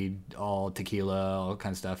 whiskey, all tequila, all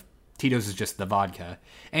kinds of stuff. Tito's is just the vodka.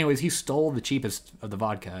 Anyways, he stole the cheapest of the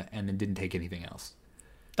vodka and then didn't take anything else.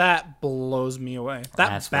 That blows me away.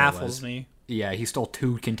 That baffles me. Yeah, he stole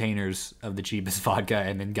 2 containers of the cheapest vodka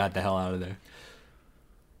and then got the hell out of there.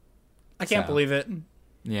 I can't believe it.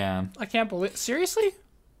 Yeah. I can't believe... Seriously?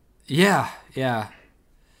 Yeah.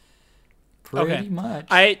 Pretty Okay. much.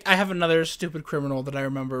 I have another stupid criminal that I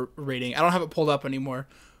remember reading. I don't have it pulled up anymore,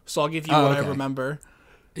 so I'll give you what I remember.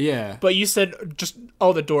 Yeah. But you said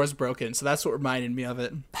the door's broken, so that's what reminded me of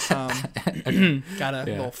it. Got a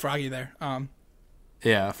little froggy there.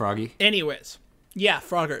 Yeah, froggy. Anyways. Yeah,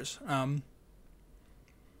 froggers.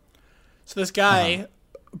 So this guy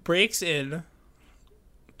breaks in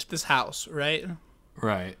to this house, right?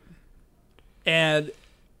 Right. And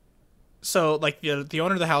so like the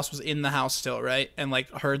owner of the house was in the house still, right? And like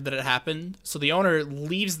heard that it happened. So the owner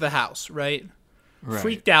leaves the house, right?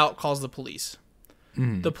 Freaked out, calls the police.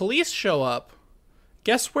 The police show up.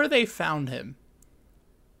 Guess where they found him?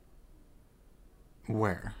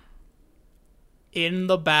 Where? In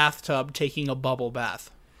the bathtub taking a bubble bath.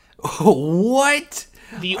 What?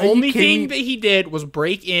 The only thing that he did was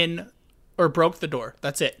broke the door.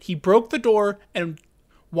 That's it. He broke the door and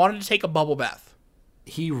wanted to take a bubble bath.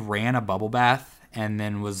 He ran a bubble bath and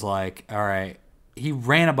then was like, all right. He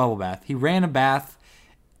ran a bubble bath. He ran a bath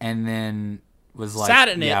and then was like... Sat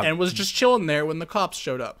in it and was just chilling there when the cops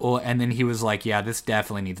showed up. Well, and then he was like, yeah, this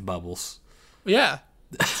definitely needs bubbles. Yeah.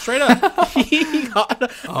 Straight up.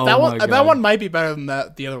 That one might be better than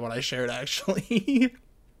the other one I shared, actually.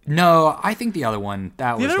 No, I think the other one... The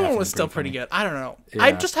other one was still pretty good. I don't know. Yeah.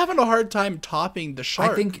 I'm just having a hard time topping the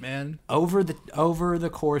shark, man. Over the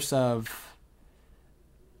course of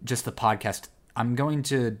just the podcast, I'm going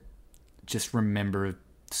to just remember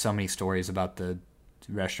so many stories about the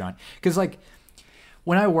restaurant. Because, like,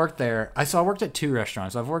 when I worked there... I worked at 2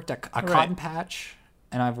 restaurants. I've worked at a Cotton Patch,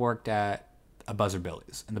 and I've worked at a Buzzard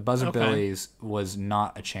Billy's. And the Buzzard Billy's was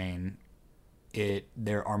not a chain.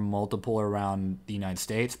 There are multiple around the United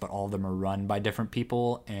States, but all of them are run by different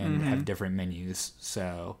people and have different menus.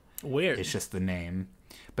 So weird. It's just the name.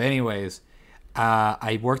 But anyways,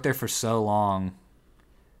 I worked there for so long,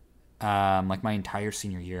 like my entire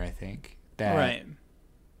senior year, I think, that Right.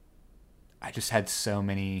 I just had so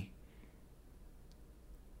many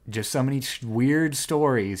weird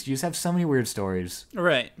stories. You just have so many weird stories.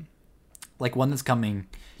 Right. Like one that's coming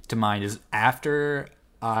to mind is after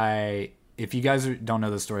if you guys don't know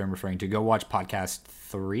the story I'm referring to, go watch podcast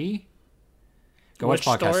 3. Which watch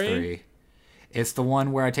podcast story? 3. It's the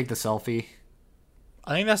one where I take the selfie.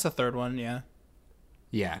 I think that's the third one, yeah.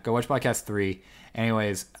 Yeah, go watch podcast 3.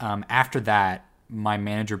 Anyways, after that, my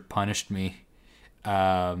manager punished me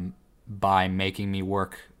by making me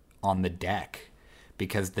work on the deck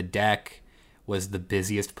because the deck was the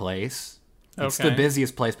busiest place. It's the Okay.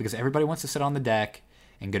 busiest place because everybody wants to sit on the deck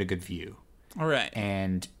and get a good view. All right.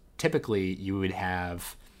 And typically you would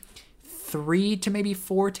have 3 to maybe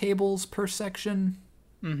 4 tables per section.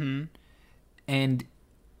 Mm-hmm. And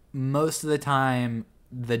most of the time,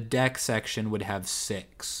 the deck section would have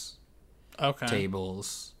 6 Okay.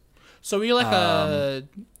 tables. So were you like a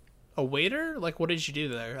waiter? Like, what did you do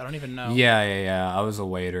there? I don't even know. Yeah. I was a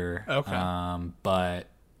waiter. Okay. But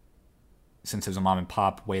since it was a mom and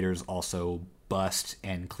pop, waiters also bussed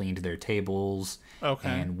and cleaned their tables. Okay.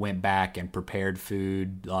 And went back and prepared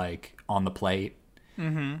food, like, on the plate.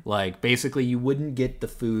 Mm-hmm. Like, basically, you wouldn't get the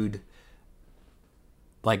food...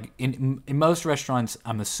 Like, in most restaurants,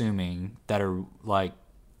 I'm assuming, that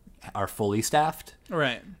are fully staffed,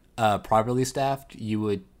 Right. properly staffed,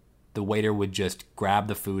 the waiter would just grab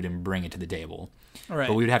the food and bring it to the table. Right.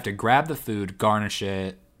 But we would have to grab the food, garnish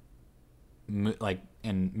it,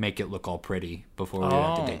 and make it look all pretty before we would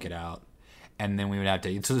have to take it out. And then we would have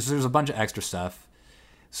to... So there's a bunch of extra stuff.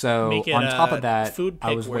 So Make it, on top of that, food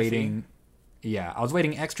I was pick-worthy. waiting... Yeah, I was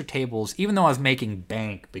waiting extra tables, even though I was making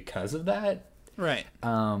bank because of that. Right.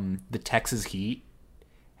 The Texas heat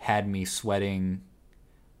had me sweating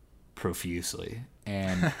profusely.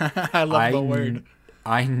 And I love the word.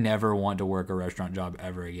 I never want to work a restaurant job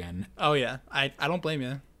ever again. Oh, yeah. I don't blame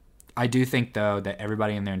you. I do think, though, that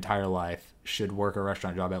everybody in their entire life should work a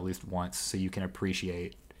restaurant job at least once so you can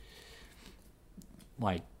appreciate,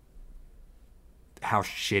 like, how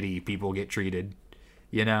shitty people get treated,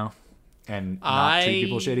 you know? And not treat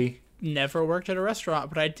people shitty. Never worked at a restaurant,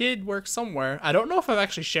 but I did work somewhere. I don't know if I've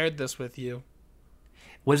actually shared this with you.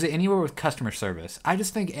 Was it anywhere with customer service? I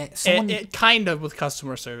just think It kind of with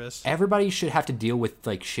customer service. everybody should have to deal with,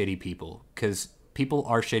 like, shitty people, because people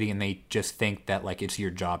are shitty and they just think that, like, it's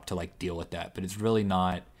your job to, like, deal with that, but it's really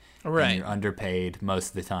not. Right. And you're underpaid most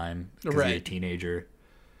of the time because you're a Right. teenager.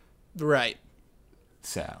 Right.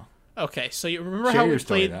 So Okay, so you remember Share how your we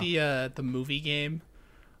story, played the movie game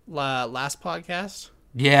last podcast?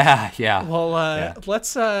 yeah. Well, Yeah.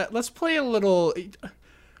 let's play a little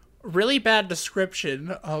really bad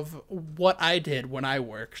description of what I did when I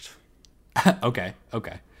worked. Okay. All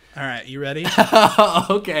right, you ready?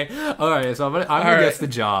 Okay. All right. So I'm gonna right. guess the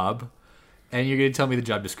job, and you're gonna tell me the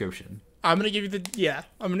job description. I'm gonna give you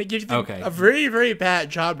Okay. a very, very bad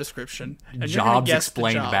job description. And you're gonna Jobs guess the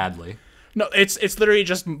explained job. badly. No, it's literally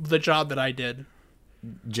just the job that I did.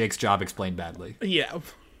 Jake's job explained badly. Yeah,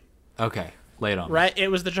 Okay. Lay it on. me. right. It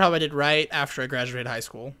was the job I did right after I graduated high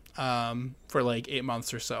school. For like 8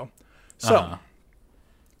 months or so. So,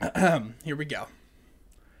 here we go.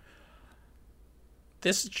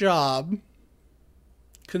 This job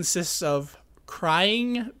consists of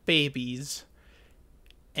crying babies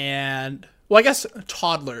and, well, I guess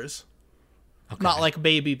toddlers. Okay. Not like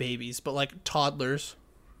babies, but like toddlers.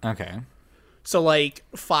 Okay. So like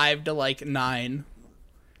 5 to like 9.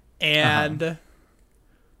 And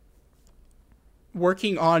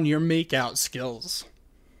working on your makeout skills.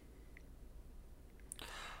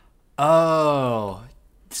 Oh,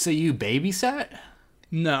 so you babysat?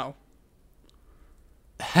 No.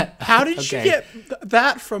 How did you Okay. get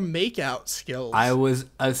that from makeout skills? I was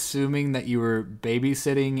assuming that you were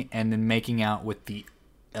babysitting and then making out with the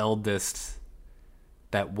eldest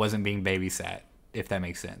that wasn't being babysat, if that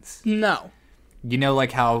makes sense. No. You know,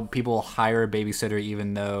 like how people hire a babysitter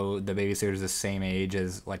even though the babysitter is the same age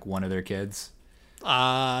as like one of their kids?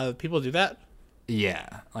 People do that?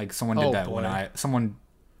 Yeah, like someone did Oh, that boy.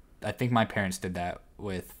 I think my parents did that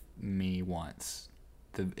with me once.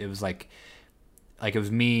 It was like it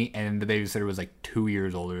was me and the babysitter was like 2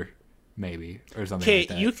 years older, maybe, or something Okay, like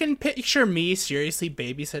that. you can picture me seriously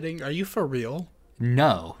babysitting. Are you for real?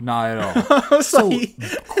 No, not at all. I was So like,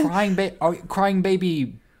 crying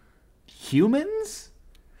baby humans?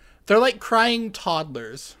 they're like crying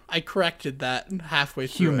toddlers. I corrected that halfway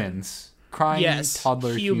through. Humans. Crying Yes,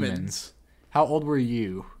 toddler humans. humans. How old were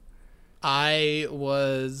you? I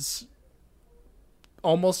was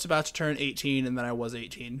almost about to turn 18, and then I was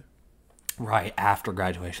 18. Right, after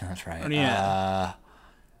graduation, that's right. Yeah.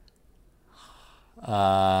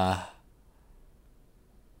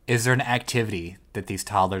 Is there an activity that these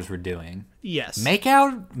toddlers were doing? Yes. Make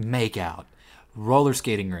out. Roller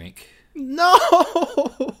skating rink. No!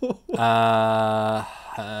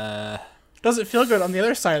 Doesn't feel good on the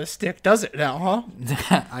other side of the stick, does it now, huh?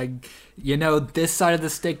 This side of the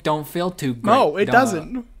stick don't feel too great. No, it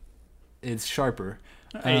doesn't. It's sharper.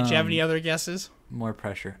 Hey, do you have any other guesses? More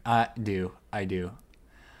pressure. I do.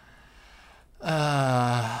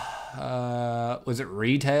 Was it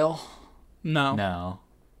retail? No.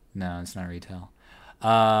 No, it's not retail.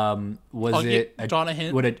 Was it drawn a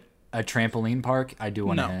hint? Would a trampoline park? I do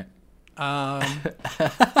want to hint.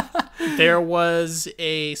 There was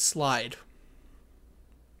a slide.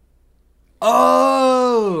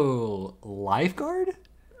 Oh, lifeguard?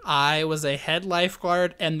 I was a head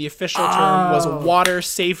lifeguard, and the official term was water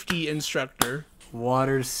safety instructor.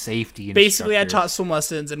 Water safety instructor. Basically, I taught swim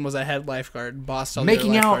lessons and was a head lifeguard. Bossed all the other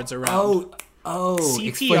lifeguards around. CPR.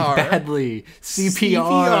 Explain CPR. badly.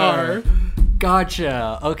 CPR.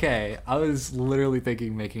 Gotcha. Okay, I was literally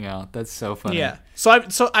thinking making out. That's so funny. Yeah. So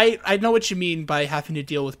I know what you mean by having to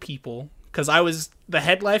deal with people, because I was the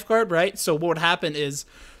head lifeguard, right? So what would happen is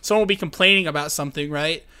someone would be complaining about something,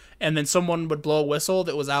 right? And then someone would blow a whistle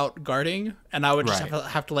that was out guarding, and I would just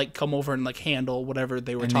have to like come over and like handle whatever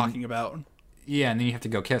they were talking about. Yeah, and then you have to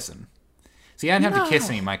go kiss them. See, I didn't have to kiss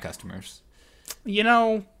any of my customers.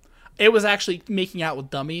 It was actually making out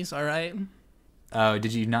with dummies, all right? Oh,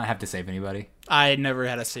 did you not have to save anybody? I never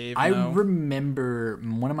had a save, I no. remember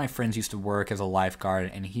one of my friends used to work as a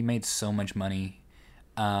lifeguard, and he made so much money.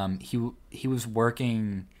 He was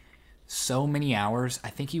working so many hours. I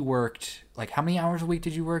think he worked, like, how many hours a week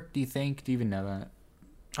did you work, do you think? Do you even know that?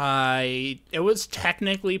 It was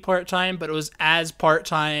technically part-time, but it was as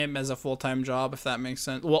part-time as a full-time job, if that makes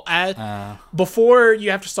sense. Well, before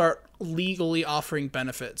you have to start legally offering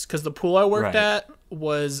benefits, because the pool I worked at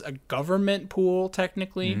was a government pool,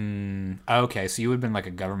 technically. Okay, so you would have been like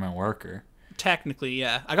a government worker. Technically,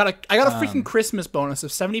 yeah. I got a freaking Christmas bonus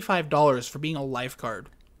of $75 for being a lifeguard.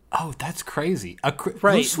 Oh, that's crazy.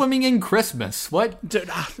 Who's swimming in Christmas? What? Dude,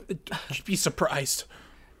 you'd be surprised.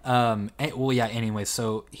 Anyway,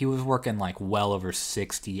 so he was working like well over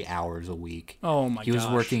 60 hours a week. Oh my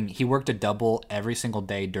gosh. He worked a double every single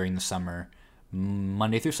day during the summer,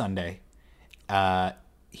 Monday through Sunday.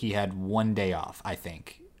 He had one day off, I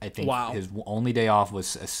think. Wow. His only day off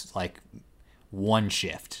was like one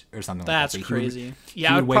shift or something like that. That's crazy.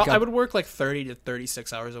 I would work like 30 to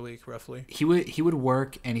 36 hours a week, roughly. He would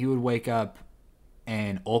work, and he would wake up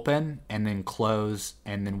and open and then close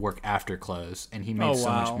and then work after close, and he made so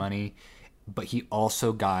much money. But he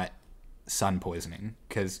also got sun poisoning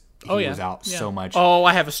because he was out so much. Oh,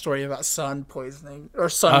 I have a story about sun poisoning or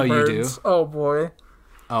sunburns. Oh, you do? Oh boy.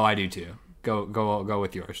 Oh, I do too. Go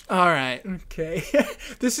with yours. All right. Okay.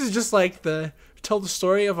 This is just like tell the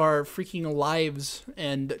story of our freaking lives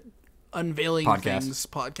and unveiling things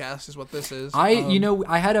podcast is what this is.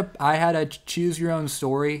 I had a choose your own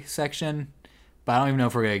story section, but I don't even know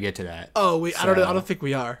if we're gonna get to that. Oh, I don't think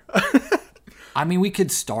we are. I mean, we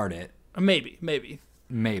could start it. Maybe.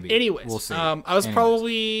 Anyways, we'll see. I was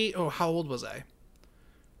probably how old was I?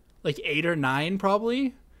 Like 8 or 9,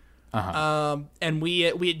 probably. And we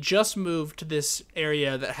had just moved to this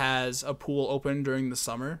area that has a pool open during the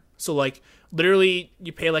summer. So like literally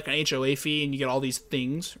you pay like an HOA fee and you get all these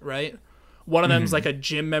things, right? One of them's like a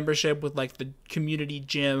gym membership with like the community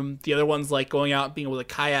gym. The other one's like going out and being able to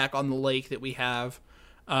kayak on the lake that we have.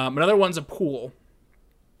 Another one's a pool.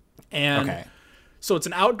 And so it's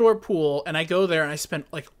an outdoor pool, and I go there and I spent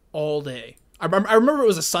like all day. I remember it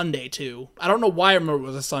was a Sunday too. I don't know why I remember it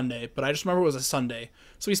was a Sunday, but I just remember it was a Sunday.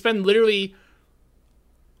 So we spend literally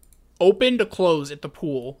open to close at the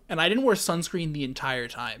pool, and I didn't wear sunscreen the entire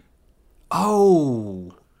time.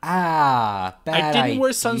 Oh, bad I didn't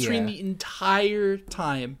wear sunscreen the entire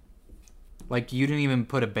time. Like, you didn't even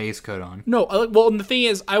put a base coat on. No, and the thing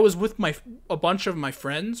is, I was with a bunch of my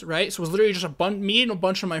friends, right? So it was literally just me and a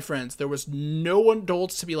bunch of my friends. There was no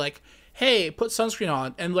adults to be like, hey, put sunscreen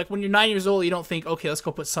on. And like, when you're 9 years old, you don't think, okay, let's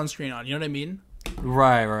go put sunscreen on. You know what I mean?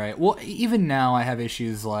 Right. Well, even now I have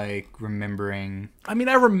issues like remembering. I mean,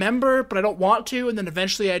 I remember, but I don't want to. And then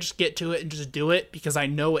eventually I just get to it and just do it because I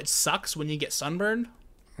know it sucks when you get sunburned.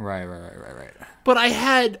 Right. But I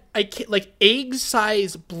had like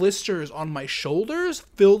egg-size blisters on my shoulders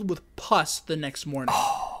filled with pus the next morning.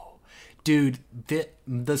 Oh, dude,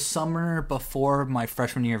 the summer before my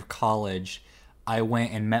freshman year of college, I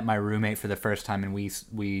went and met my roommate for the first time, and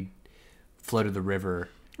we floated the river.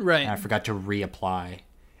 Right. And I forgot to reapply.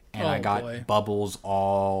 And I got boy. bubbles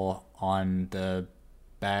all on the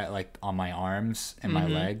back, like on my arms and my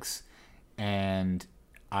legs. And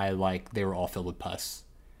they were all filled with pus.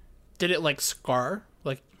 Did it like scar?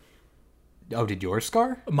 Like Oh, did yours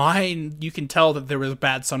scar? mine, you can tell that there was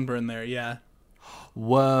bad sunburn there. Yeah.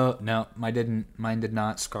 Whoa, no, mine did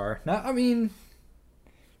not scar. No, I mean,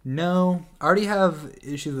 no. I already have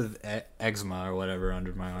issues with eczema or whatever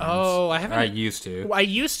under my arms. Oh, I haven't. I used to. I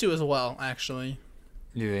used to as well, actually.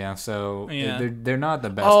 Yeah, so Yeah. they're not the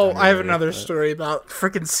best. Oh, I have under, another but- story about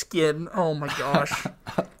freaking skin. Oh my gosh.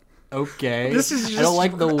 Okay. This is just I don't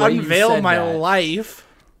like the way you unveil said my that. life.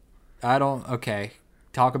 I don't. Okay,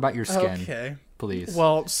 talk about your skin, Okay. please.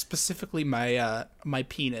 Well, specifically my my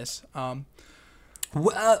penis.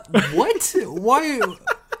 What? Why?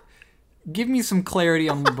 Give me some clarity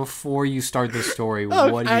on before you start this story.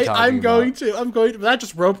 What are you talking about? I'm going to. That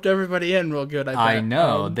just roped everybody in real good. I bet.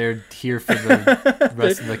 know they're here for the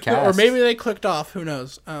rest of the cast, Or maybe they clicked off. Who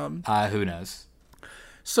knows? who knows?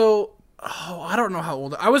 So, I don't know how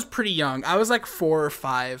old I was. Pretty young. I was like 4 or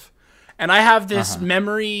 5, and I have this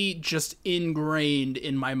memory just ingrained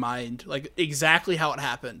in my mind, like exactly how it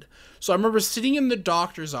happened. So I remember sitting in the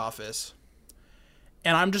doctor's office,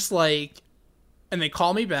 and I'm just like, and they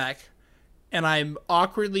call me back, and I'm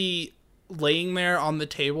awkwardly laying there on the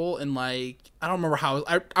table in like, I don't remember how,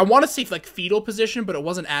 I want to say like fetal position, but it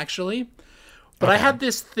wasn't actually. But I had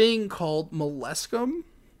this thing called molluscum.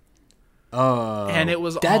 Oh, And it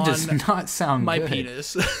was that on does not sound my good.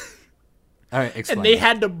 penis. All right, explain. And they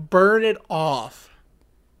had to burn it off.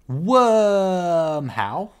 Whoa,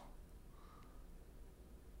 how?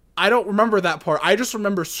 I don't remember that part. I just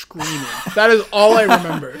remember screaming. That is all I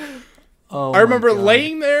remember. Oh, I remember my God.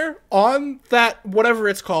 laying there on that, whatever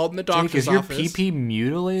it's called, in the Jake, doctor's is your office. PP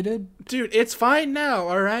mutilated? Dude, it's fine now,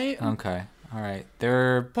 all right? Okay, all right.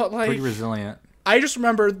 They're But, like, pretty resilient. I just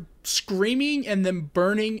remember screaming and then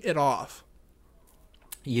burning it off.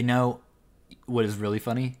 You know what is really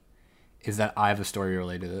funny is that I have a story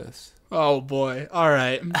related to this. Oh, boy. All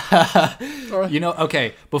right. You know,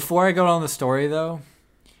 okay, before I go on the story, though,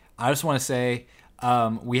 I just want to say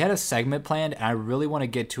we had a segment planned, and I really want to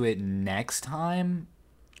get to it next time.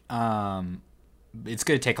 It's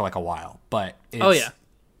going to take, like, a while, but it's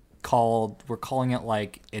we're calling it,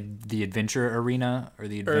 like, the Adventure Arena or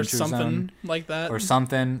the Adventure Or something Zone. like that. Or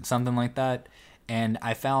something like that. And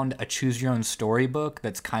I found a choose your own story book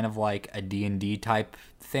that's kind of like a D&D type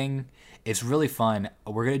thing. It's really fun.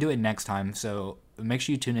 We're going to do it next time, so make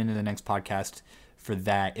sure you tune into the next podcast for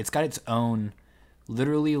that. It's got its own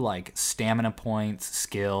literally like stamina points,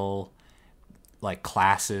 skill, like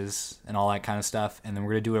classes and all that kind of stuff. And then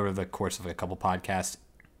we're going to do it over the course of a couple podcasts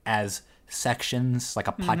as sections, like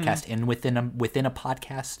a podcast within a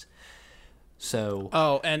podcast. So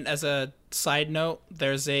Oh, and as a side note,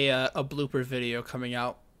 there's a blooper video coming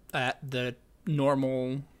out at the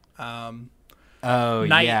normal night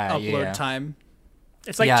upload time.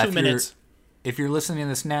 It's like 2 minutes. If you're listening to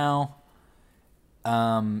this now,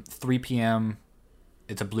 3 p.m.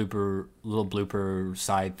 It's a little blooper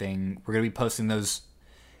side thing. We're gonna be posting those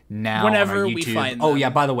now Whenever on our YouTube. we find Oh them. yeah,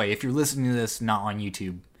 by the way, if you're listening to this not on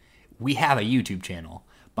YouTube, we have a YouTube channel.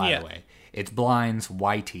 By the way, it's Blinds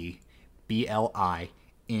YT, BLINDSYT.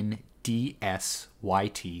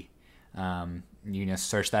 You can just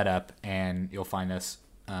search that up and you'll find us.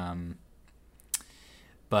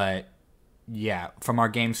 But yeah, from our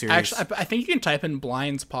game series. Actually, I think you can type in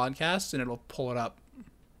Blinds Podcast and it'll pull it up.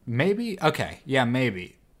 Maybe? Okay. Yeah,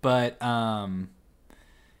 maybe. But,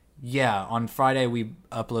 yeah, on Friday we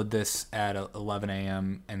upload this at 11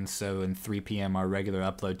 a.m. And so in 3 p.m. our regular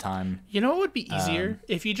upload time. You know what would be easier?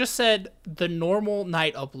 If you just said the normal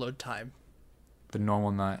night upload time. The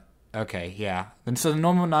normal night. Okay, yeah. And so the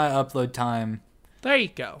normal night upload time. There you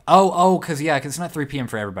go. Oh, because it's not 3 p.m.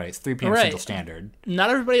 for everybody. It's 3 p.m. Right. Central Standard. Not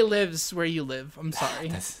everybody lives where you live. I'm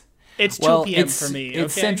sorry. It's 2 Well, p.m. for me.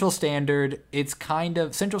 It's okay? Central Standard. It's kind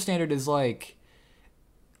of Central Standard is like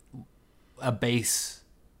a base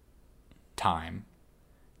time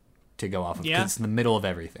to go off of because it's in the middle of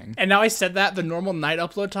everything. And now I said that, the normal night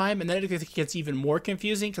upload time, and then it gets even more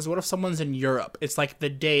confusing because what if someone's in Europe? It's like the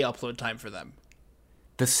day upload time for them.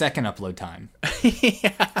 The second upload time.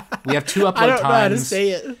 We have 2 upload times. I don't know how to say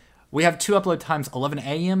it. We have 2 upload times: 11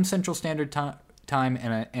 a.m. Central Standard time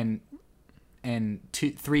and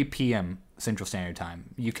 3 p.m. Central Standard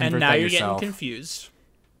Time. You convert And now that you're yourself. getting confused.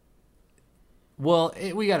 Well,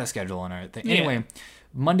 we got a schedule on our thing. Yeah. Anyway,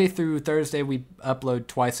 Monday through Thursday we upload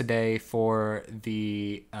twice a day for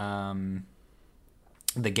the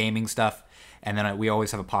gaming stuff, and then we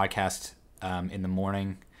always have a podcast in the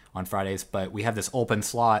morning on Fridays, but we have this open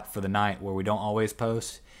slot for the night where we don't always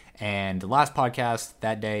post. And the last podcast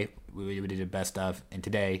that day, we did a best of, and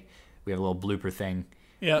today we have a little blooper thing.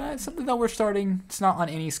 Yeah, It's something that we're starting. It's not on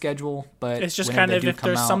any schedule, but it's just whenever kind they of do if come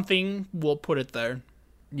there's out, something, we'll put it there.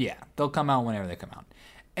 yeah, they'll come out whenever they come out.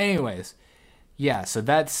 Anyways, yeah, so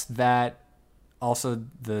that's that. Also,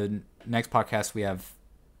 the next podcast we have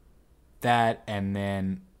that, and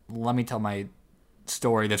then let me tell my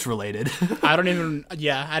story that's related. I didn't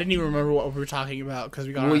even remember what we were talking about because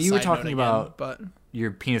we got on a you were side note talking again, about but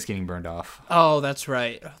your penis getting burned off. oh, that's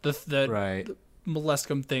right. The Right.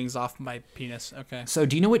 molluscum things off my penis. Okay. So,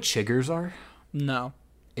 do you know what chiggers are? No.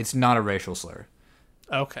 It's not a racial slur.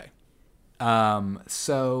 Okay.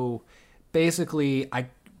 So basically,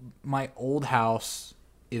 my old house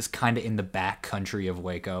is kind of in the back country of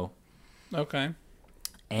Waco, Okay.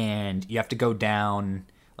 and you have to go down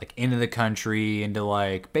like into the country, into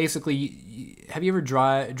like basically. Have you ever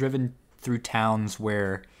driven through towns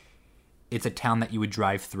where it's a town that you would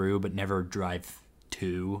drive through but never drive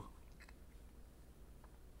to?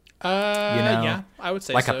 Yeah, I would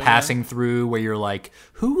say like so, a yeah. passing through where you're like,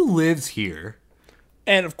 who lives here?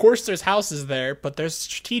 And of course, there's houses there, but there's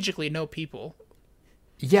strategically no people.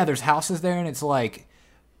 Yeah, there's houses there, and it's like,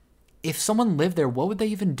 if someone lived there, what would they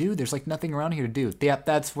even do? There's like nothing around here to do. Yep,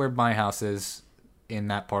 that's where my house is in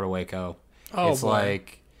that part of Waco. Oh, it's boy.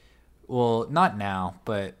 like, well, not now,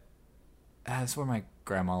 but that's where my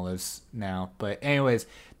grandma lives now. But anyways,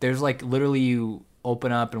 there's like literally you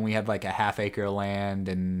open up and we have like a half acre of land,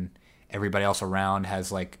 and everybody else around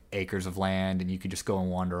has like acres of land, and you could just go and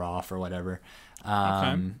wander off or whatever.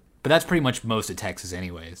 But that's pretty much most of Texas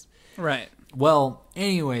anyways. Right. Well,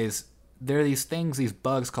 anyways, there are these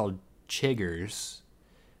bugs called chiggers.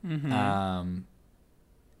 And,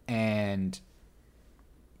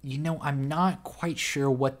 I'm not quite sure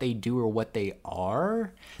what they do or what they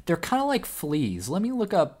are. They're kind of like fleas. Let me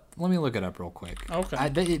look it up real quick.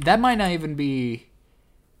 Okay. That might not even be...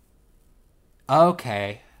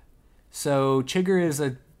 Okay. So, chigger is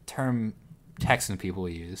a term Texan people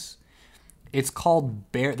use. It's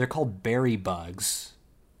called they're called berry bugs.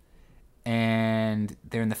 And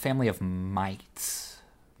they're in the family of mites.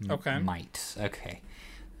 Okay. Mites. Okay.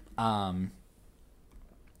 And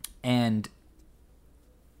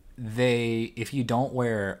if you don't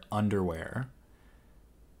wear underwear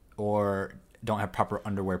or don't have proper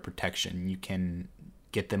underwear protection, you can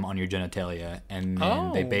get them on your genitalia, and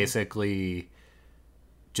then they basically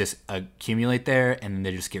just accumulate there, and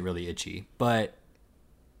they just get really itchy. But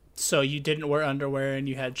So you didn't wear underwear and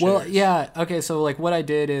you had chiggers. well, yeah, okay. So like, what I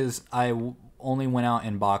did is only went out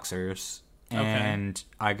in boxers, and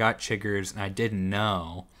I got chiggers, and I didn't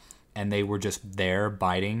know, and they were just there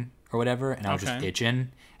biting or whatever, and I was just itching,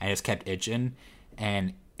 and I just kept itching,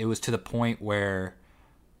 and it was to the point where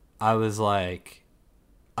I was like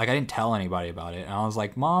I didn't tell anybody about it, and I was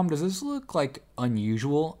like, Mom, does this look like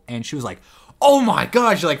unusual? And she was like, oh my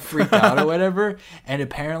gosh, she like freaked out or whatever, and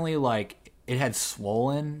apparently like it had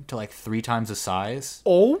swollen to like 3 times the size.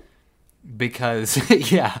 Oh, because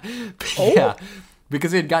yeah,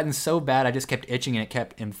 because it had gotten so bad, I just kept itching, and it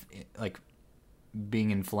kept being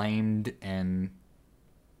inflamed, and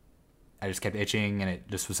I just kept itching, and it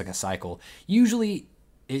just was like a cycle. Usually,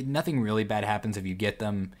 nothing really bad happens if you get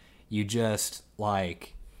them. You just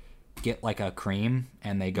like get like a cream,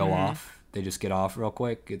 and they go off. They just get off real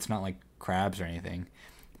quick. It's not like crabs or anything.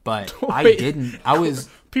 But I didn't. I was.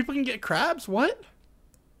 People can get crabs? What?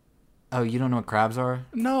 Oh, you don't know what crabs are?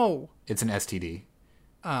 No. It's an STD.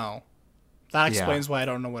 Oh. That explains why I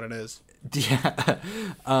don't know what it is. Yeah.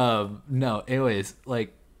 No, anyways,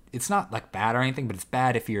 like, it's not like bad or anything, but it's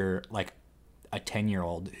bad if you're like a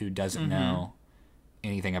 10-year-old who doesn't know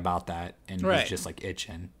anything about that, and who's just like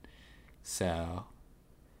itching. So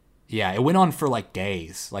yeah, it went on for like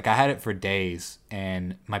days. Like, I had it for days,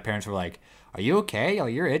 and my parents were like, are you okay? Oh,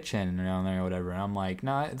 you're itching around there or whatever. And I'm like,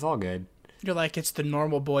 nah, it's all good. You're like, it's the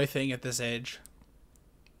normal boy thing at this age.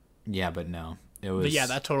 Yeah, but no. It was. But yeah,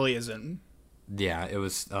 that totally isn't. Yeah, it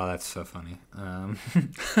was. Oh, that's so funny.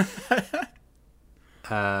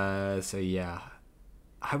 So yeah,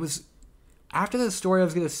 after the story, I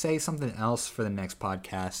was gonna say something else for the next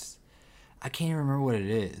podcast. I can't even remember what it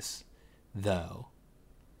is, though.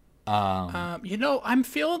 I'm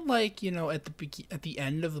feeling like, at the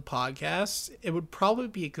end of the podcast, it would probably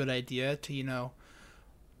be a good idea to,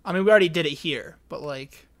 I mean, we already did it here, but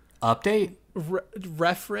like update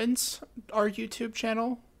reference our YouTube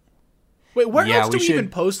channel. Wait, where else do we even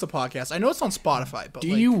post the podcast? I know it's on Spotify, but do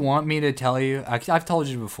you want me to tell you? I've told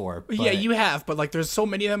you before. But yeah, you have, but like, there's so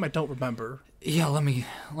many of them I don't remember. Yeah, let me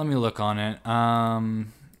look on it.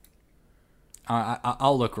 I'm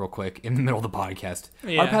I'll look real quick in the middle of the podcast.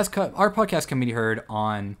 Yeah. Our podcast can be heard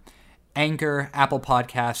on Anchor, Apple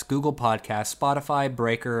Podcasts, Google Podcasts, Spotify,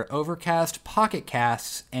 Breaker, Overcast, Pocket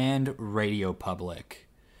Casts, and Radio Public.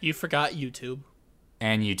 You forgot YouTube.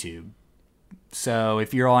 And YouTube. So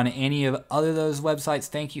if you're on any of other those websites,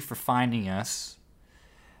 thank you for finding us.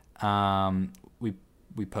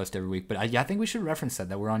 We post every week, but I think we should reference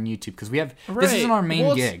that we're on YouTube because we have this isn't our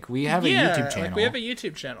main gig. We have a YouTube channel. Like we have a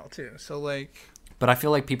YouTube channel too. So like, but I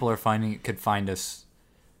feel like people are could find us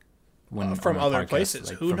from other places.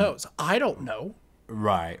 Like Who knows? I don't know.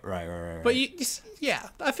 Right. But yeah,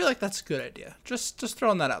 I feel like that's a good idea. Just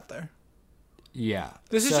throwing that out there. Yeah.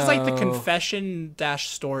 This is just like the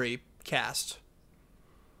confession-story cast.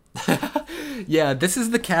 Yeah, this is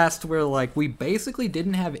the cast where like we basically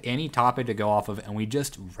didn't have any topic to go off of, and we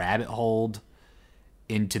just rabbit holed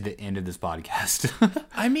into the end of this podcast.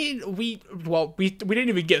 I mean, we didn't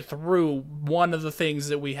even get through one of the things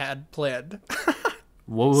that we had planned.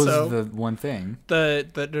 What was the one thing? The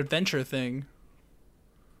adventure thing.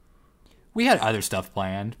 We had other stuff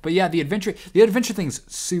planned, but yeah, the adventure thing's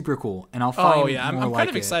super cool, and I'll find. Oh yeah, I'm kind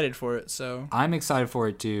of excited for it. So I'm excited for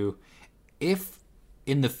it too. If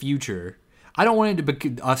in the future, I don't want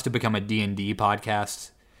us to become a D&D podcast.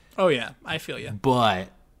 Oh yeah, I feel you. But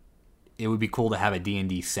it would be cool to have a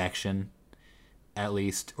D&D section, at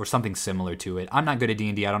least, or something similar to it. I'm not good at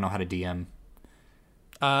D&D. I don't know how to DM.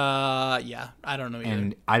 Yeah, I don't know either.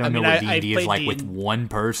 And I don't know what D&D is like with one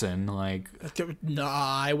person. Like, no,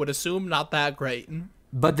 I would assume not that great.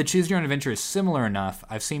 But the Choose Your Own Adventure is similar enough.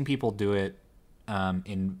 I've seen people do it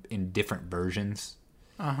in different versions.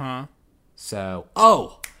 Uh-huh. So,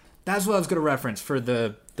 that's what I was going to reference for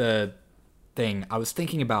the thing. I was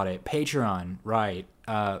thinking about it. Patreon, right.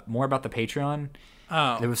 More about the Patreon.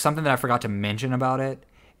 Oh. There was something that I forgot to mention about it,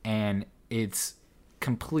 and it's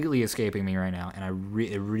completely escaping me right now, and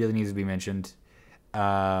it really needs to be mentioned.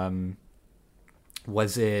 Was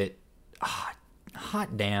it...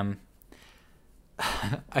 hot damn.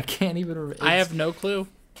 I can't even remember. I have no clue.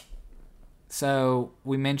 So,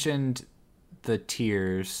 we mentioned the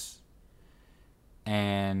tiers...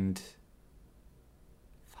 And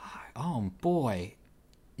oh boy,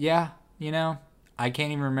 yeah, I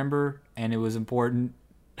can't even remember, and it was important.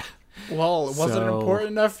 Well, it wasn't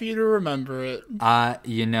important enough for you to remember it. I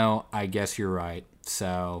guess you're right.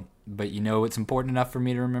 So, but it's important enough for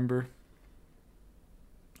me to remember.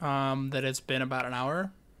 That it's been about an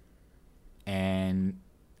hour, and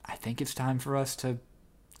I think it's time for us to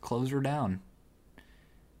close her down.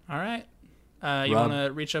 All right, you want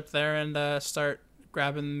to reach up there and start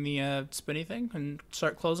grabbing the spinny thing and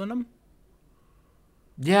start closing them?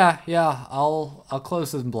 Yeah. I'll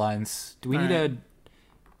close those blinds. Do we need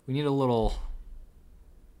we need a little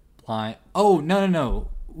blind? Oh, no.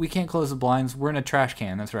 We can't close the blinds. We're in a trash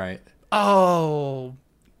can. That's right. Oh,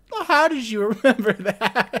 how did you remember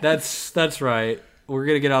that? That's right. We're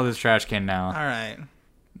gonna get out of this trash can now. All right.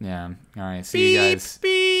 Yeah. All right. See you guys.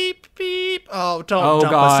 Beep beep. Oh, don't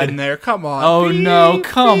dump us in there. Come on. Oh beep, no!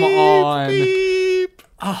 Come on. Beep.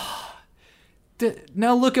 Oh,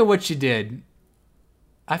 now look at what you did.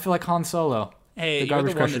 I feel like Han Solo. Hey, you're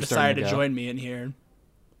the one that decided to join me in here.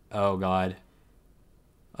 Oh God.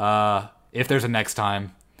 If there's a next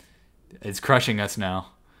time, it's crushing us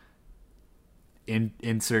now.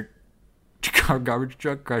 Insert garbage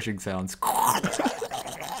truck crushing sounds. Please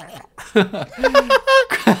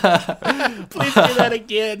do that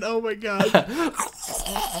again. Oh my God.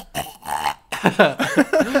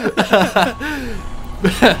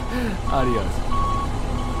 Adios.